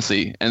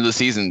 honestly, end of the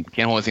season,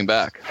 can't hold anything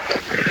back.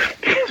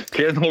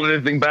 Can't hold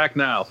anything back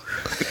now.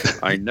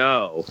 I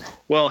know.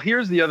 Well,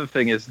 here's the other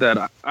thing is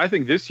that I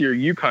think this year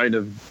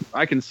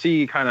I can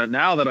see kind of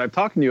now that I've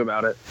talked to you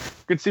about it,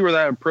 I can see where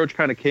that approach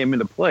kind of came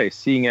into play,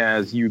 seeing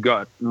as you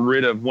got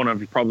rid of one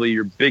of probably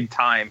your big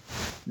time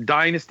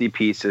dynasty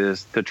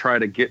pieces to try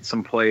to get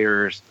some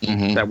players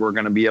that were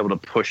going to be able to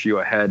push you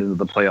ahead into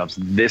the playoffs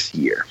this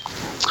year.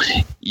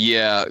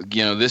 Yeah,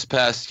 this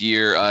past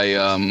year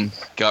I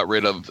got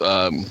rid of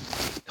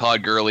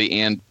Todd Gurley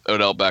and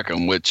Odell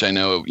Beckham, which I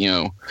know,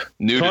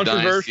 new to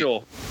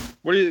controversial.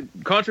 What are you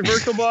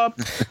controversial, Bob?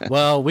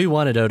 Well, we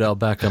wanted Odell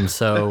Beckham,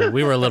 so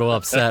we were a little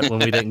upset when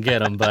we didn't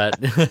get him, but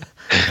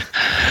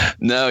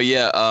no,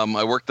 yeah,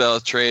 I worked out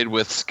a trade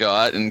with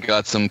Scott and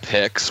got some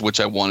picks,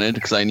 which I wanted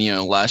because I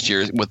last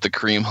year with the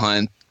Kareem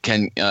Hunt,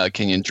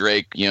 Kenyon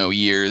Drake,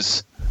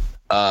 years,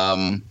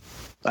 Alvin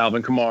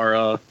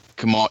Kamara,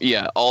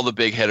 yeah, all the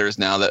big hitters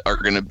now that are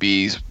going to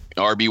be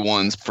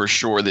RB1s for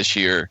sure this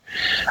year,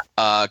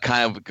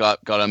 kind of got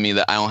on me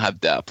that I don't have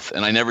depth,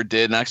 and I never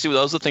did. And actually,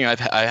 that was the thing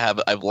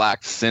I've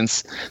lacked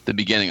since the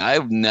beginning.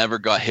 I've never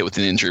got hit with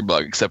an injury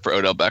bug except for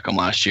Odell Beckham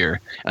last year,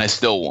 and I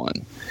still won.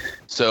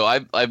 So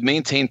I've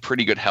maintained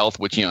pretty good health,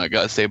 which I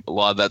gotta say a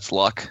lot of that's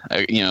luck.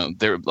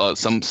 There are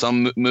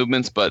some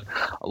movements, but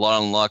a lot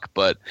on luck.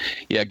 But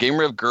yeah, getting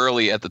rid of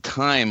Gurley at the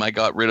time, I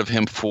got rid of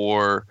him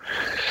for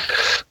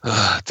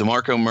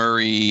DeMarco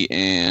Murray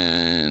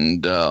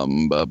and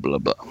blah, blah,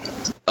 blah,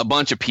 a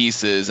bunch of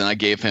pieces, and I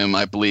gave him,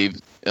 I believe,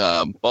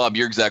 Bob,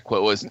 your exact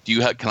quote was,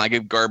 can I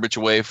give garbage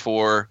away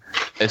for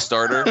a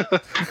starter?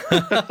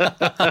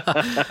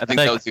 I think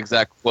that was the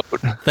exact quote.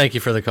 Thank you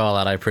for the call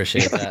out. I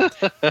appreciate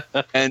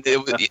that. And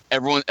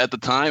everyone at the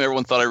time,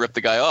 everyone thought I ripped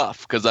the guy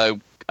off because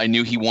I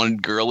knew he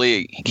wanted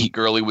Gurley.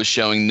 Gurley was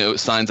showing no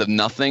signs of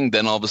nothing.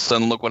 Then all of a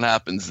sudden, look what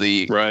happens.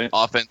 The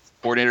offense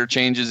coordinator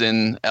changes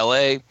in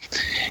LA.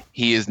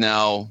 He is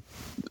now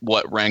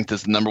ranked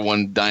as the number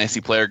 1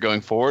 dynasty player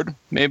going forward,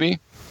 maybe.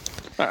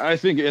 I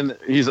think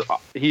he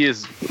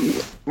is,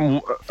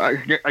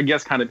 I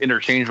guess, kind of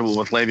interchangeable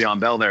with Le'Veon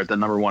Bell there at the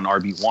number 1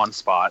 RB1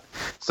 spot.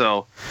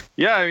 So,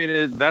 yeah, I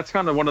mean, that's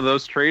kind of one of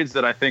those trades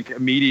that I think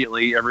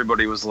immediately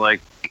everybody was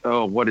like,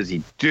 oh, what is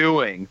he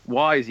doing?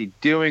 Why is he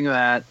doing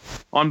that?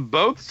 On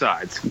both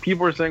sides.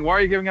 People were saying, why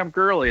are you giving up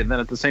Gurley? And then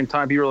at the same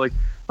time, people were like,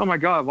 oh my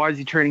God, why is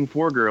he trading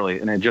for Gurley?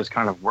 And it just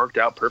kind of worked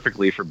out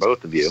perfectly for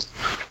both of you,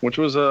 which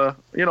was a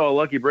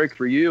lucky break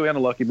for you and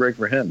a lucky break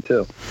for him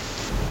too.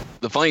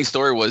 The funny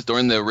story was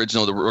during the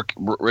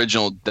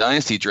original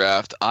Dynasty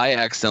draft, I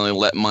accidentally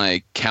let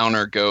my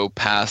counter go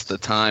past the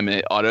time and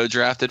it auto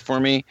drafted for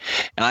me.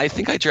 And I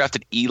think I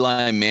drafted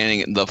Eli Manning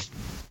in the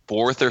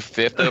 4th or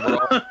 5th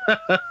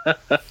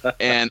overall.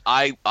 And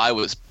I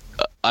was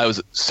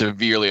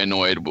severely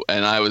annoyed,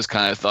 and I was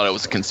kind of thought it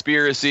was a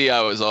conspiracy.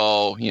 I was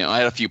all, I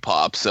had a few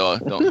pops, so I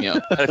had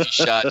a few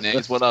shot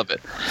names. What of it?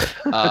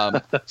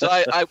 So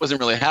I wasn't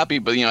really happy,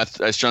 but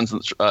I strung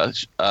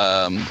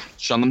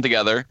them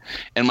together,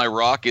 and my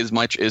rock is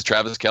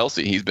Travis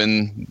Kelce. He's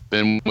been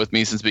with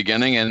me since the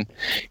beginning, and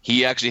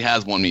he actually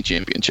has won me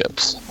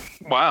championships.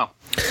 Wow.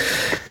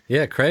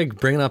 Yeah, Craig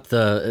bringing up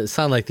it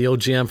sounded like the old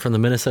GM from the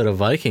Minnesota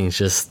Vikings,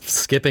 just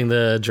skipping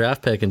the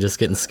draft pick and just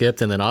getting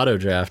skipped and then auto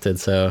drafted.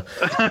 So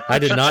I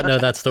did not know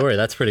that story.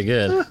 That's pretty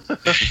good.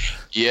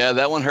 Yeah,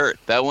 that one hurt.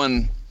 That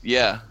one,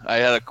 yeah. I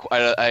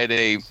had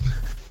a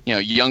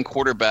young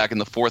quarterback in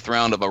the 4th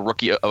round of a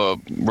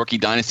rookie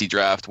dynasty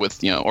draft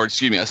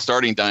a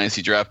starting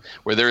dynasty draft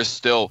where there is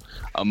still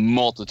a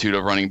multitude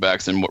of running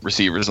backs and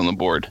receivers on the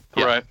board.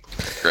 Yeah. Right.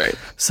 Great.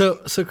 So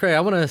Craig, I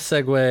want to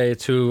segue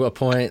to a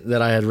point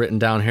that I had written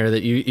down here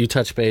that you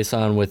touched base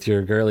on with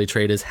your Gurley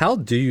trade is how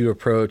do you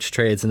approach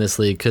trades in this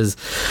league? Because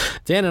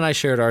Dan and I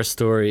shared our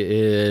story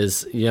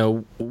is,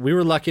 we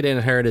were lucky to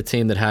inherit a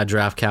team that had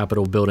draft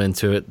capital built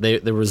into it.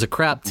 There was a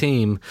crap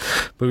team,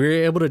 but we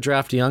were able to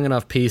draft young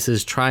enough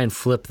pieces, try and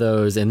flip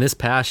those. And this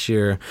past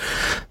year,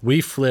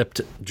 we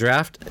flipped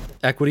draft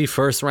equity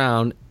 1st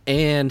round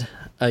and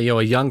a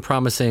young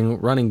promising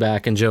running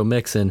back in Joe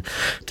Mixon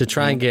to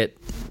try and get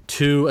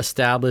 2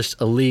 established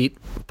elite,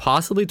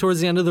 possibly towards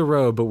the end of the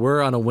road, but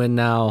we're on a win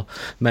now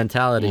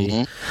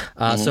mentality.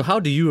 So how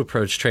do you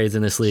approach trades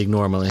in this league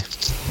normally?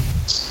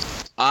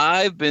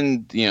 I've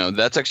been,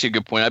 that's actually a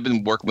good point. I've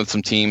been working with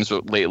some teams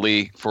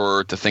lately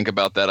to think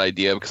about that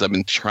idea because I've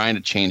been trying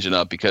to change it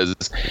up because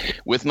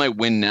with my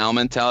win now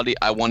mentality,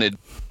 I wanted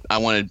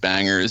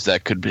bangers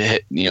that could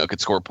hit,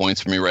 could score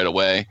points for me right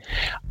away.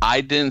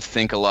 I didn't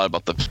think a lot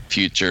about the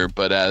future,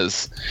 but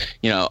as,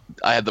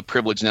 I have the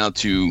privilege now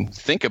to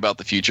think about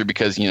the future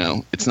because,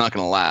 it's not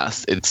going to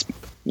last. It's,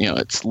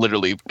 it's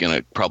literally going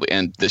to probably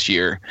end this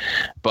year.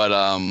 But,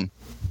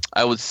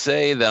 I would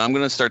say that I'm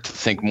going to start to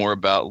think more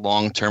about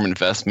long-term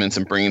investments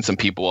and bringing some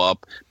people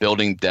up,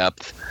 building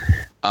depth.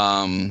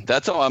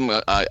 That's how I'm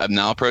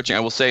now approaching.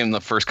 I will say in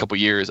the first couple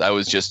of years, I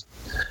was just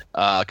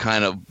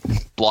kind of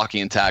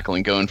blocking and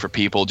tackling, going for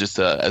people just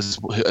as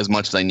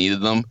much as I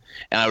needed them.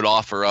 And I would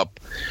offer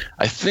up.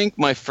 I think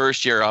my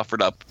first year I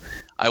offered up.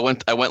 I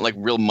went like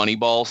real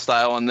Moneyball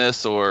style on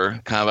this, or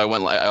kind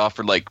of I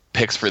offered like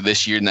picks for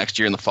this year, next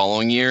year, and the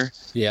following year.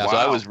 Yeah. So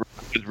I was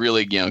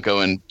really going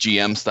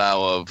GM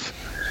style of.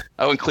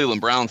 I went Cleveland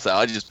Brown style.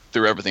 I just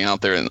threw everything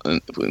out there in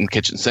the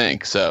kitchen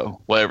sink.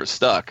 So whatever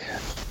stuck.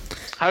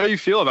 How do you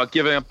feel about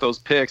giving up those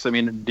picks? I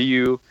mean,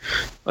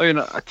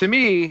 to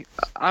me,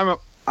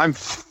 I'm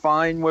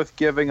fine with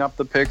giving up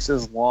the picks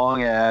as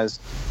long as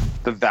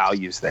the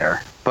value's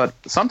there. But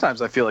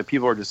sometimes I feel like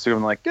people are just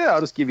doing like, yeah,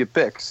 I'll just give you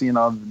picks.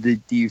 Do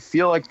you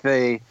feel like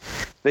they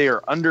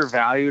are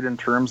undervalued in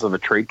terms of a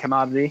trade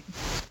commodity?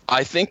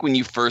 I think when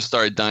you first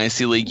start a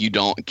Dynasty League, you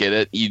don't get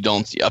it. You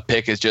don't see a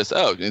pick is just,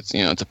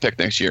 it's a pick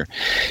next year.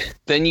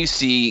 Then you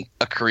see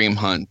a Kareem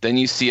Hunt. Then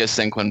you see a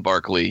Saquon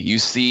Barkley. You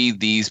see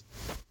these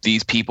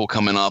people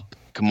coming up,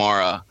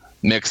 Kamara,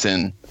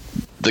 Mixon,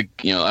 the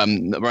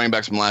running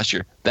backs from last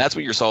year. That's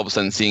what you're all of a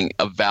sudden seeing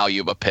a value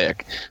of a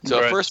pick. So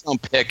right. A first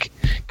round pick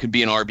could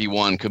be an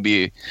RB1, could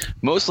be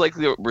most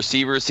likely the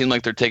receivers seem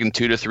like they're taking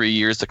 2 to 3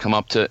 years to come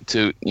up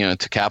to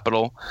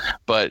capital,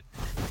 but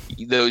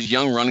those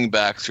young running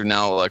backs are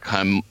now like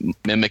kind of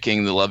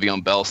mimicking the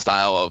Le'Veon Bell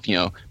style of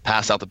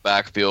pass out the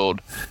backfield,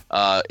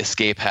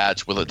 escape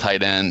hatch with a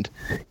tight end.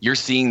 You're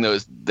seeing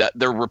that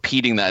they're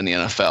repeating that in the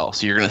NFL.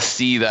 So you're going to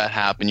see that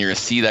happen. You're going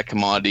to see that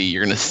commodity.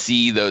 You're going to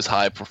see those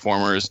high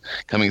performers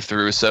coming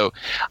through. So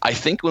I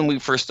think when we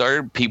first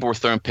started, people were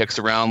throwing picks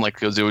around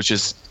like it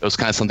was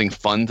kind of something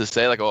fun to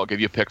say, like, oh, I'll give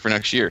you a pick for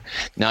next year.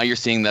 Now you're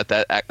seeing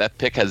that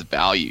pick has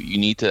value. You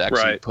need to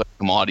actually put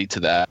commodity to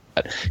that,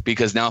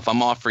 because now if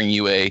I'm offering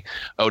you a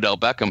Odell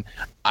Beckham,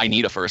 I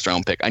need a first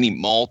round pick. I need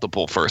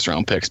multiple first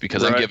round picks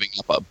because I'm giving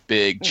up a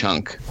big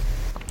chunk.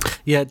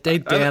 Yeah,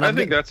 Dan, I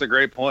think that's a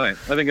great point.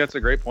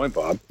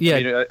 Bob.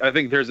 Yeah, I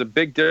think there's a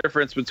big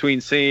difference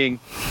between seeing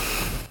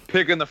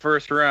pick in the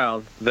first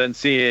round than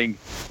seeing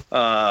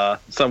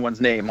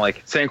someone's name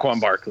like Saquon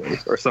Barkley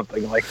or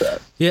something like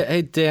that. Yeah,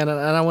 hey Dan, and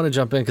I want to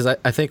jump in because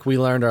I think we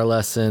learned our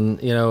lesson.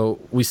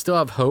 We still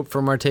have hope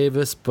for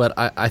Martavis, but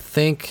I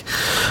think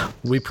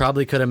we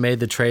probably could have made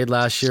the trade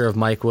last year of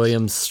Mike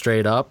Williams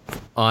straight up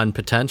on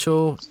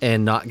potential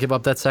and not give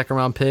up that second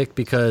round pick,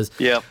 because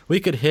we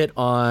could hit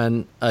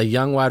on a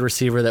young wide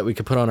receiver that we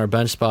could put on our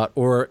bench spot,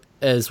 or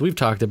as we've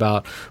talked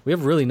about, we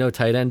have really no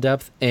tight end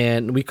depth,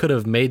 and we could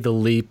have made the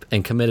leap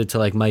and committed to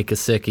like Mike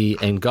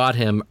Gesicki and got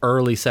him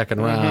early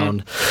second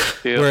round.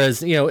 Yep.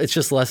 Whereas, it's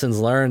just lessons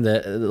learned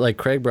that, like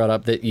Craig brought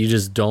up, that you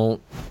just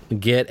don't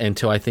get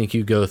until I think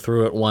you go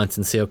through it once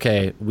and see,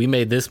 okay, we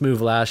made this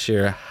move last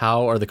year.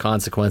 How are the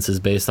consequences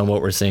based on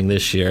what we're seeing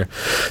this year?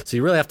 So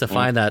you really have to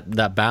find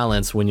that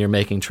balance when you're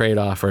making trade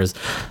offers.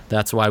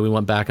 That's why we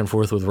went back and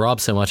forth with Rob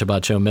so much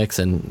about Joe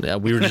Mixon.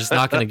 We were just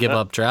not going to give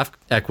up draft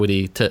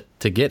equity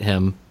to get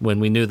him when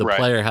we knew the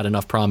player had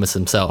enough promise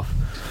himself.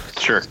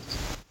 Sure.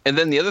 And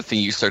then the other thing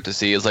you start to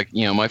see is, like,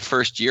 my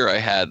first year I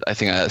had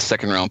a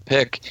second round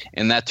pick,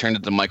 and that turned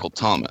into Michael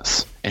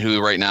Thomas, and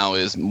who right now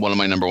is one of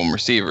my number one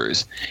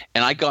receivers.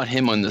 And I got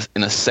him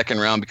in a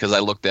second round because I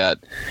looked at,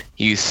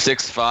 he's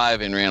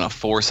 6'5" and ran a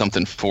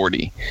 4-something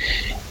 40.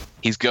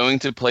 He's going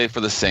to play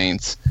for the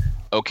Saints.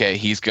 Okay,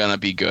 he's gonna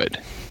be good.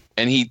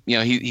 And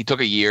he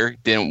took a year,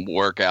 didn't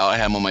work out. I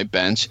had him on my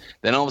bench.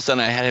 Then all of a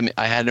sudden,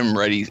 I had him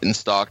ready and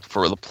stocked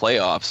for the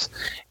playoffs.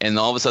 And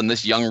all of a sudden,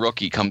 this young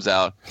rookie comes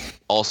out,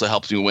 also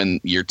helps me win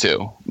year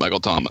 2,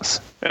 Michael Thomas.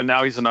 And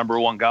now he's the number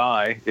one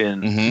guy in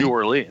New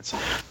Orleans.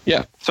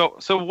 Yeah. So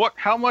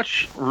how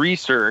much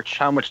research,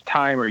 how much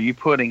time are you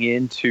putting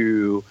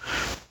into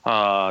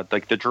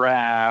like the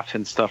draft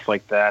and stuff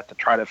like that to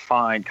try to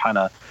find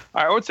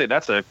I would say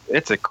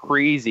it's a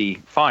crazy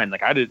find.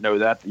 Like, I didn't know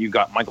that you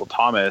got Michael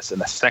Thomas in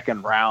the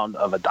second round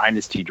of a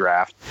dynasty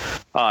draft.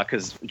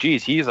 Cause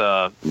he's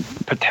a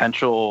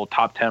potential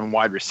top 10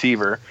 wide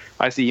receiver.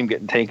 I see him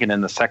getting taken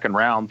in the second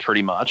round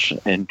pretty much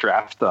in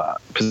draft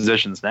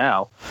positions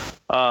now.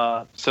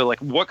 So like,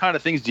 what kind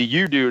of things do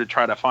you do to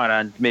try to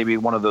find maybe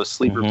one of those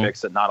sleeper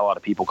picks that not a lot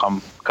of people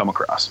come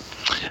across?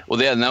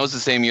 Well, yeah, and that was the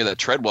same year that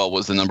Treadwell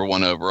was the number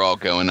one overall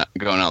going out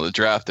of the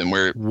draft, and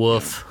we're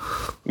woof.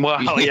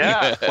 Wow,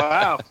 yeah,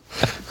 wow.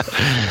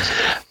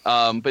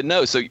 But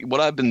no, so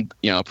what I've been,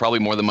 probably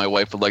more than my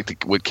wife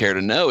would care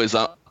to know is,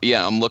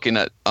 I'm looking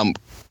at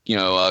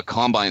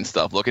combine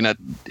stuff, looking at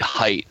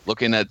height,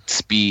 looking at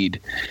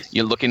speed.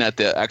 You're looking at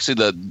the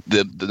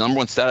number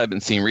one stat I've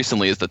been seeing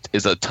recently is a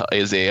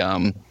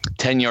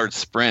 10-yard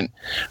sprint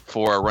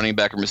for a running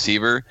back and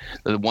receiver.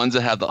 The ones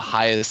that have the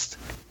highest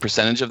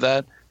percentage of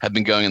that have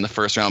been going in the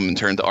first round and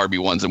turned to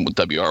RB1s and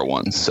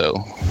WR1s.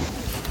 So.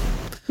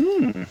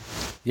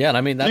 Yeah, and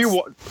I mean, that's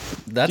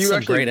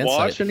some great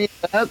insight. Do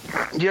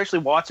you actually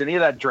watch any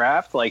of that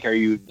draft? Like, are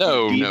you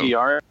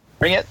DVRing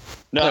it?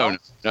 No.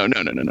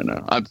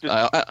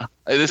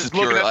 This is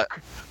pure.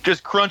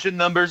 Just crunching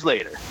numbers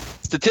later.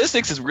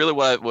 Statistics is really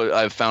what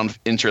I've found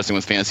interesting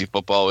with fantasy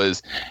football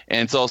is,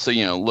 and it's also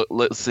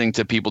listening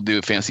to people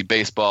do fantasy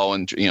baseball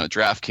and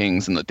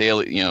DraftKings and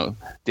the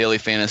daily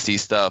fantasy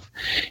stuff.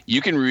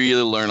 You can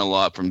really learn a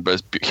lot from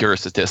pure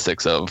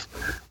statistics of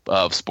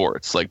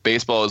sports. Like,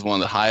 baseball is one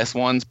of the highest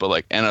ones, but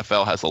like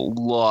NFL has a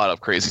lot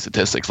of crazy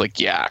statistics, like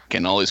yak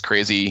and all these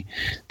crazy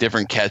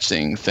different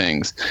catching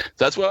things. So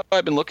that's what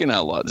I've been looking at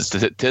a lot, the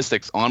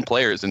statistics on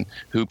players and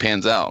who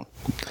pans out.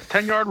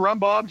 10-yard run,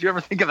 Bob? Did you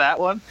ever think of that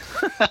one?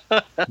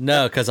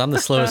 No, because I'm the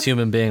slowest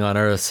human being on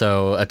earth,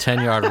 so a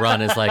 10-yard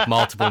run is like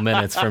multiple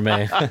minutes for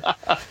me.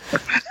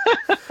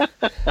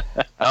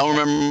 I don't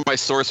remember my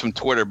source from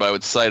Twitter, but I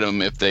would cite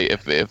them if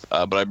but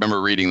I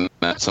remember reading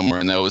that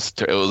somewhere, and it was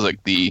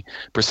like the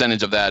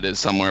percentage of that is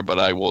somewhere, but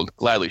I will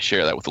gladly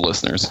share that with the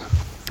listeners.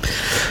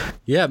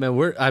 Yeah,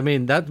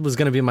 man, that was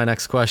going to be my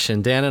next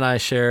question. Dan and I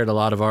shared a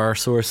lot of our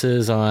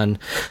sources on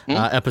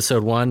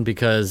episode 1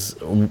 because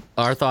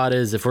our thought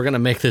is, if we're going to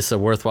make this a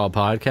worthwhile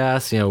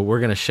podcast, we're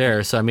going to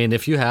share. So, I mean,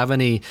 if you have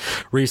any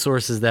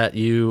resources that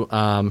you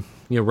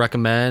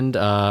recommend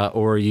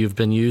or you've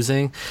been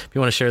using, if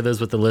you want to share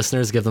those with the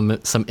listeners, give them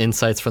some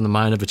insights from the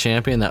mind of a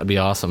champion, that would be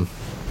awesome.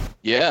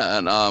 Yeah,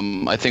 and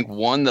I think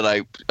one that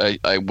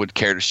I would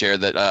care to share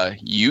that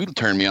you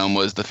turned me on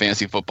was the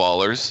Fantasy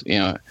Footballers,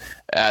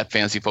 at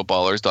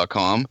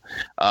fantasyfootballers.com.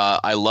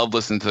 I love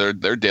listening to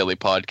their daily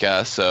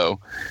podcast, so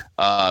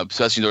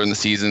especially during the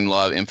season, a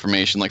lot of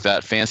information like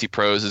that. Fantasy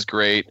Pros is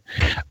great.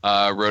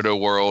 Roto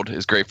World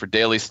is great for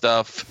daily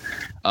stuff.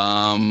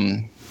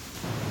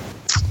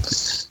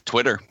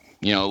 Twitter.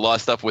 A lot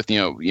of stuff with,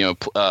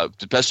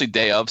 especially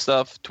day of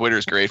stuff. Twitter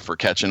is great for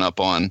catching up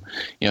on,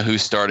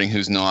 who's starting,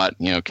 who's not,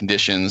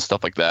 conditions,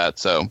 stuff like that.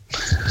 So,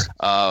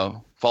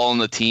 following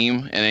the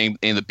team and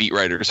any of the beat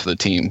writers for the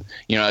team.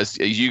 As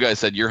you guys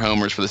said, you're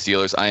homers for the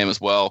Steelers. I am as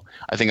well.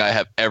 I think I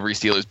have every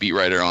Steelers beat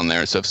writer on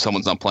there. So if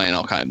someone's not playing,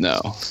 I'll kind of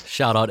know.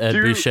 Shout out Ed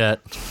Bouchette.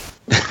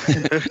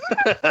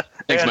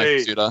 Thanks,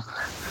 Mike Suda.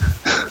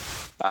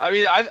 I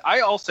mean, I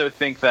also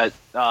think that,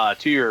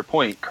 to your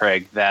point,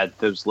 Craig, that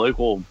those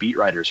local beat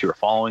writers who are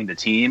following the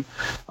team,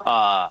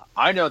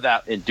 I know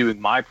that in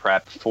doing my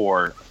prep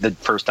for the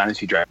first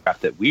Dynasty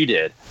draft that we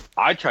did,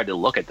 I tried to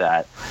look at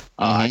that.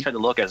 I tried to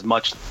look as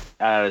much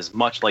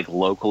like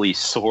locally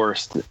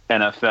sourced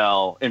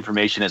NFL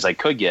information as I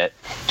could get,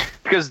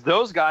 because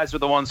those guys are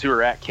the ones who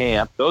are at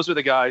camp. Those are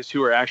the guys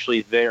who are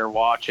actually there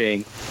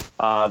watching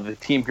the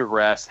team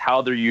progressed,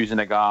 how they're using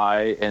a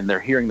guy, and they're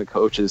hearing the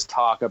coaches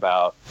talk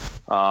about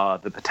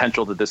the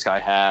potential that this guy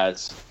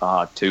has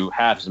to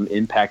have some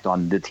impact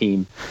on the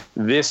team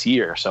this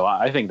year. So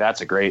I think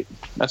that's a great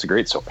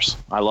source.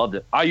 I loved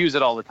it. I use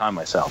it all the time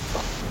myself.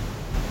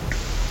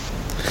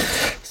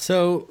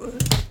 So,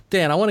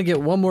 Dan, I want to get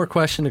one more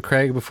question to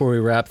Craig before we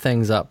wrap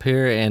things up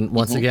here. And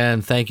once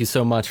again, thank you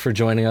so much for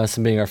joining us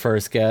and being our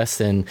first guest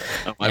and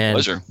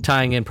pleasure.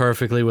 Tying in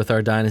perfectly with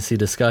our Dynasty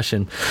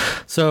discussion.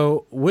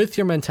 So with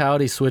your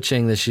mentality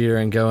switching this year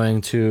and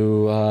going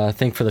to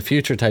think for the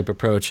future type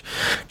approach,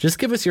 just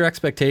give us your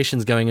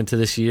expectations going into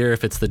this year.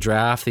 If it's the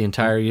draft, the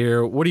entire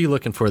year, what are you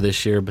looking for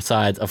this year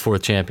besides a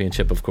 4th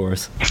championship, of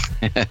course?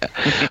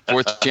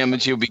 4th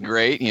championship would be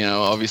great.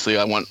 Obviously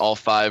I want all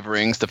 5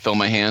 rings to fill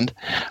my hand.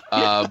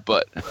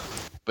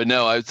 But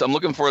no, I'm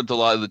looking forward to a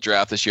lot of the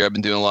draft this year. I've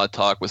been doing a lot of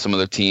talk with some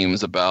other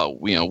teams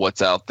about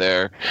what's out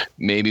there,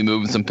 maybe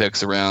moving some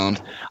picks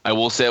around. I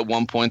will say at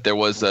one point there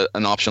was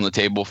an option on the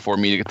table for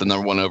me to get the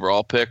number 1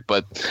 overall pick,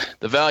 but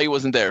the value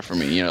wasn't there for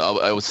me.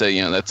 I would say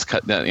that's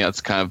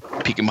kind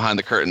of peeking behind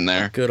the curtain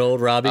there. Good old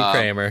Robbie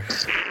Kramer.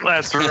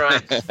 That's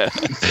right.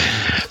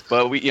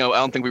 But I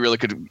don't think we really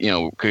could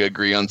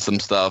agree on some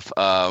stuff.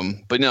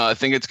 But no, I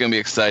think it's going to be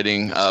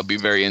exciting. Be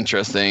very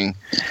interesting.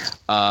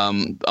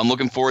 I'm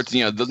looking forward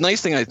to the nice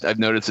thing I've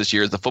noticed this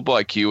year is the football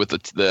IQ with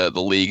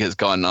the league has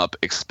gone up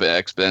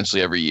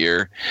exponentially every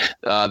year.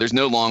 There's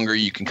no longer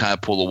you can kind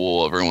of pull the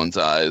wool over everyone's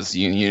eyes.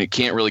 You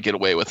can't really get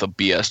away with a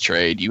BS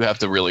trade. You have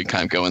to really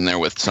kind of go in there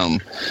with some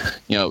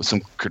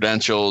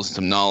credentials,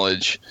 some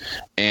knowledge,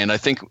 and I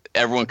think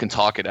everyone can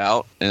talk it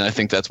out. And I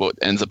think that's what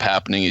ends up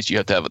happening is you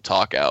have to have a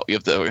talk out. You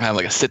have to have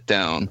like a sit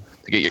down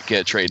to get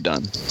a trade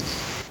done.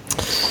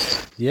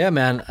 Yeah,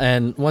 man.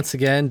 And once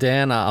again,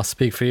 Dan, I'll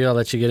speak for you. I'll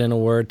let you get in a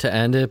word to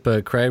end it.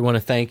 But Craig, I want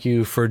to thank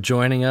you for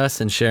joining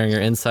us and sharing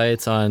your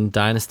insights on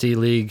Dynasty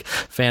League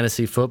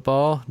fantasy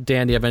football.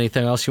 Dan, do you have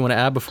anything else you want to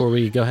add before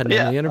we go ahead and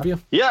end the interview?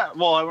 Yeah,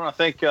 well, I want to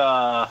thank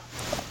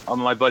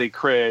my buddy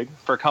Craig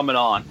for coming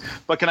on.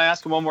 But can I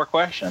ask him one more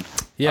question?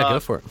 Yeah, go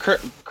for it.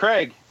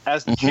 Craig,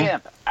 as the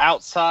champ,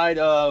 outside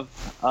of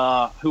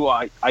who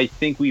I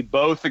think we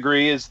both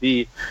agree is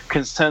the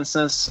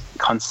consensus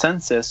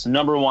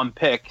number 1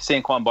 pick,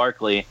 Saquon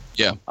Barkley.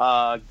 Yeah.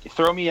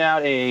 Throw me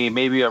out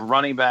maybe a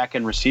running back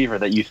and receiver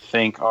that you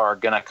think are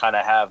going to kind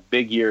of have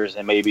big years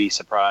and maybe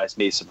surprise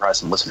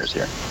some listeners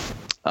here.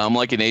 I'm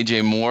liking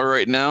AJ Moore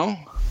right now.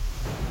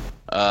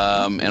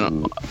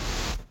 And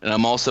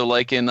I'm also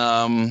liking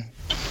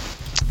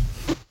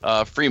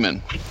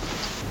Freeman.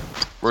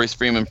 Royce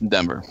Freeman from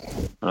Denver.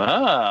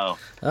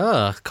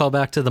 Oh, call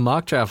back to the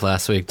mock draft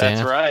last week, Dan.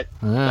 That's right.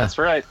 That's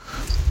right.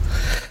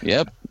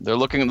 Yep, they're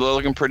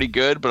looking pretty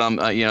good, but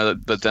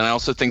but then I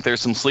also think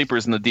there's some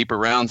sleepers in the deeper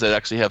rounds that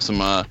actually have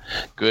some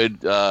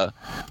good,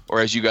 or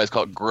as you guys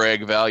call it,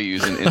 Greg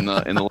values in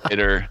the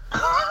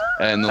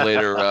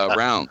later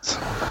rounds.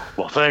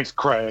 Well, thanks,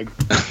 Craig.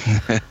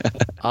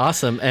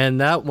 Awesome.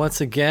 And that once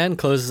again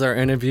closes our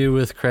interview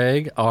with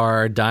Craig,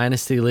 our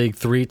Dynasty League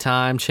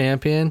 3-time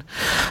champion.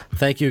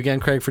 Thank you again,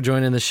 Craig, for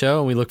joining the show,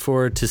 and we look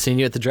forward to seeing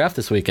you at the draft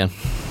this weekend.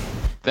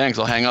 Thanks.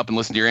 I'll hang up and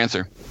listen to your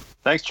answer.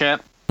 Thanks,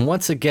 champ.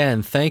 Once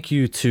again, thank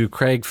you to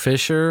Craig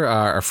Fisher,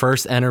 our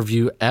first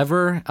interview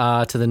ever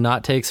to the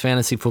Not Takes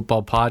Fantasy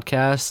Football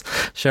podcast,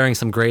 sharing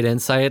some great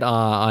insight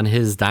on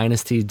his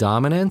dynasty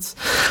dominance.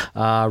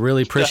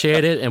 Really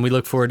appreciate it, and we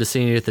look forward to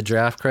seeing you at the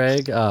draft,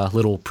 Craig.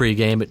 Little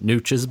pregame at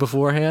Nooch's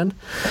beforehand.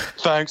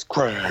 Thanks,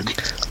 Craig.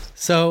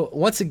 So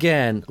once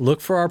again, look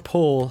for our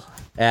poll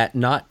at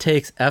Not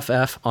Takes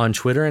FF on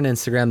Twitter and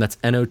Instagram. That's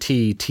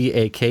NOTTAKESFF,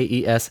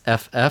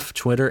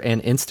 Twitter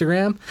and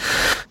Instagram.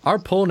 Our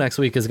poll next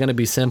week is going to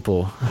be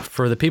simple.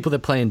 For the people that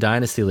play in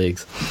Dynasty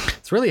Leagues,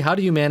 it's really how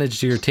do you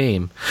manage your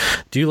team?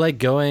 Do you like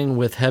going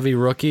with heavy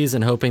rookies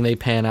and hoping they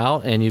pan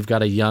out and you've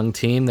got a young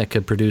team that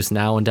could produce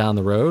now and down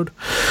the road?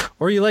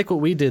 Or you like what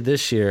we did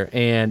this year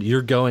and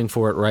you're going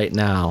for it right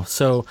now?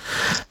 So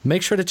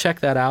make sure to check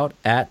that out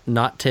at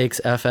Not Takes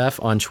FF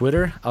on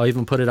Twitter. I'll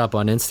even put it up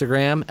on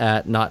Instagram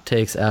at Not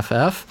Takes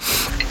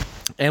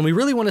FF. And we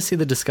really want to see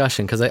the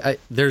discussion because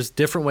there's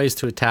different ways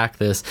to attack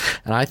this.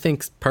 And I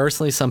think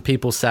personally some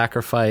people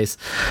sacrifice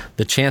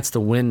the chance to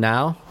win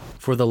now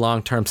for the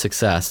long-term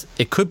success.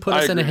 It could put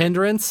us in a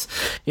hindrance,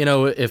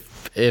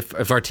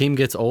 if our team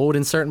gets old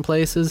in certain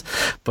places.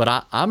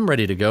 But I'm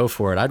ready to go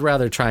for it. I'd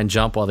rather try and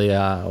jump while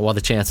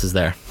the chance is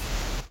there.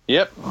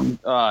 Yep.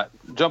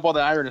 Jump while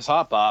the iron is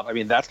hot, Bob. I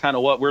mean, that's kind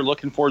of what we're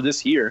looking for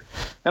this year.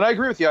 And I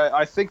agree with you.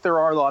 I think there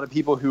are a lot of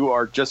people who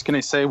are just going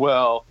to say,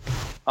 well,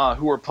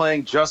 who are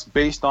playing just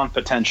based on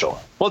potential.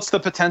 What's the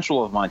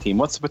potential of my team?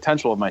 What's the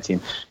potential of my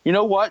team? You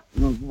know what?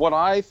 What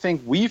I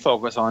think we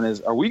focus on is,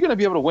 are we going to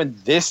be able to win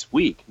this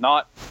week,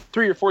 not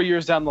 3 or 4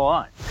 years down the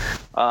line?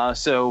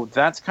 So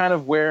that's kind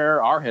of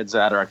where our heads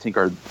at, or I think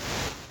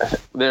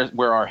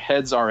where our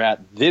heads are at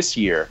this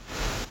year.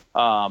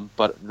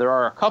 But there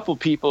are a couple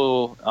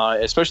people,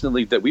 especially in the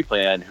league that we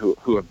play in,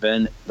 who have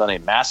done a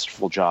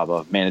masterful job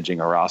of managing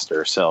a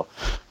roster. So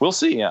we'll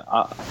see.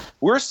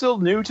 We're still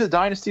new to the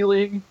Dynasty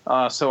League,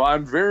 so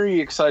I'm very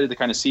excited to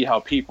kind of see how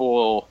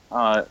people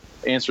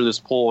answer this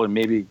poll and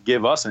maybe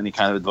give us any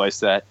kind of advice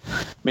that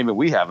maybe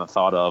we haven't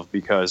thought of,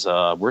 because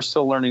we're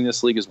still learning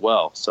this league as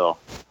well. So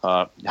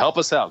help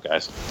us out,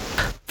 guys.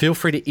 Feel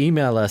free to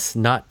email us,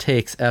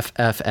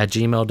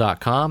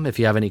 nottakesff@gmail.com, if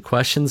you have any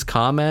questions,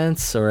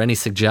 comments, or any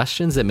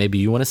suggestions that maybe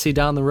you want to see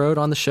down the road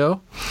on the show.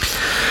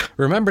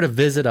 Remember to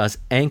visit us,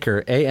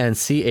 Anchor,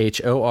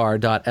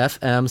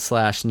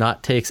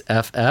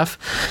 anchor.fm/nottakesff.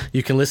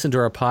 You can listen to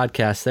our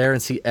podcast there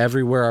and see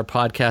everywhere our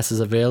podcast is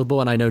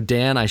available. And I know,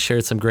 Dan, I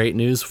shared some great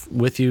news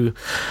with you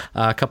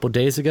a couple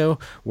days ago.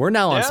 We're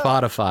now on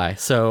Spotify.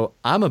 So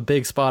I'm a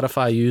big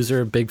Spotify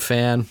user, big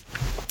fan.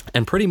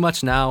 And pretty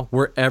much now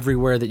we're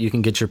everywhere that you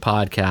can get your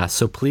podcast.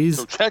 So please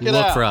look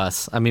for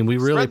us. I mean, we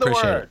really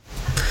appreciate it.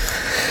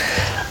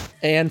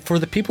 And for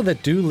the people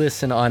that do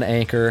listen on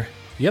Anchor,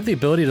 you have the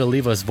ability to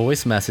leave us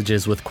voice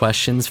messages with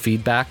questions,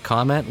 feedback,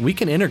 comment. We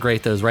can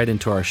integrate those right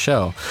into our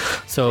show.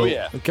 So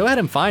go ahead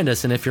and find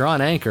us. And if you're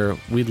on Anchor,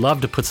 we'd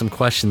love to put some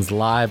questions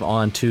live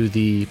onto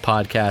the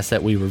podcast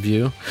that we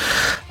review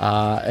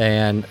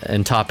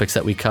and topics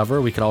that we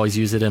cover. We could always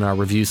use it in our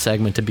review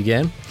segment to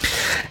begin.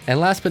 And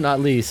last but not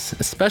least,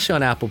 especially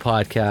on Apple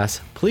Podcasts,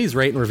 please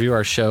rate and review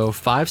our show.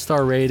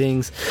 5-star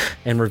ratings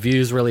and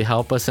reviews really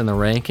help us in the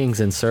rankings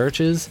and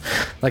searches.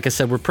 Like I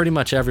said, we're pretty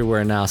much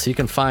everywhere now, so you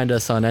can find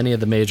us on any of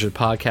the major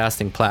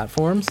podcasting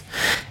platforms.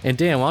 And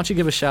Dan, why don't you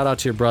give a shout out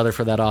to your brother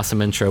for that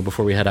awesome intro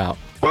before we head out?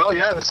 Well,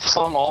 yeah, this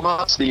song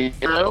Almost, the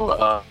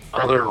intro.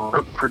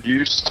 Brother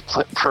produced,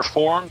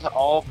 performed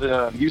all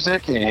the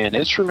music and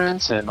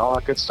instruments and all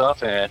that good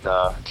stuff, and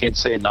can't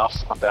say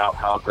enough about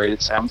how great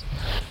it sounds.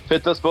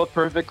 Fits us both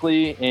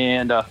perfectly,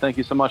 and thank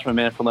you so much, my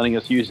man, for letting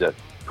us use it.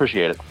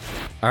 Appreciate it.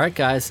 All right,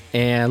 guys,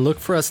 and look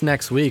for us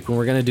next week when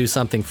we're going to do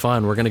something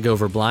fun. We're going to go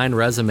over blind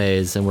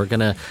resumes, and we're going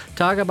to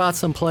talk about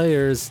some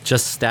players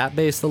just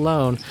stat-based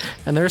alone,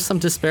 and there's some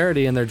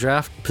disparity in their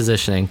draft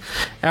positioning.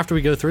 After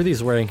we go through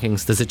these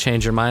rankings, does it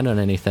change your mind on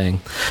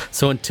anything?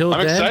 So until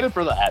I'm then, excited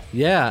for that.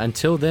 Yeah,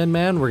 until then,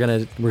 man, we're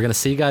gonna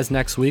see you guys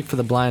next week for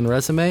the blind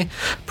resume.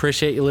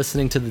 Appreciate you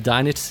listening to the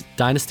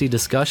Dynasty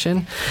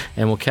discussion,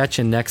 and we'll catch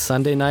you next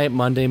Sunday night,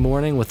 Monday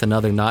morning with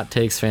another Not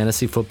Takes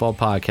Fantasy Football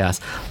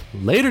podcast.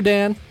 Later,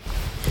 Dan.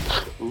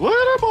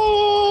 Later,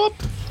 boy.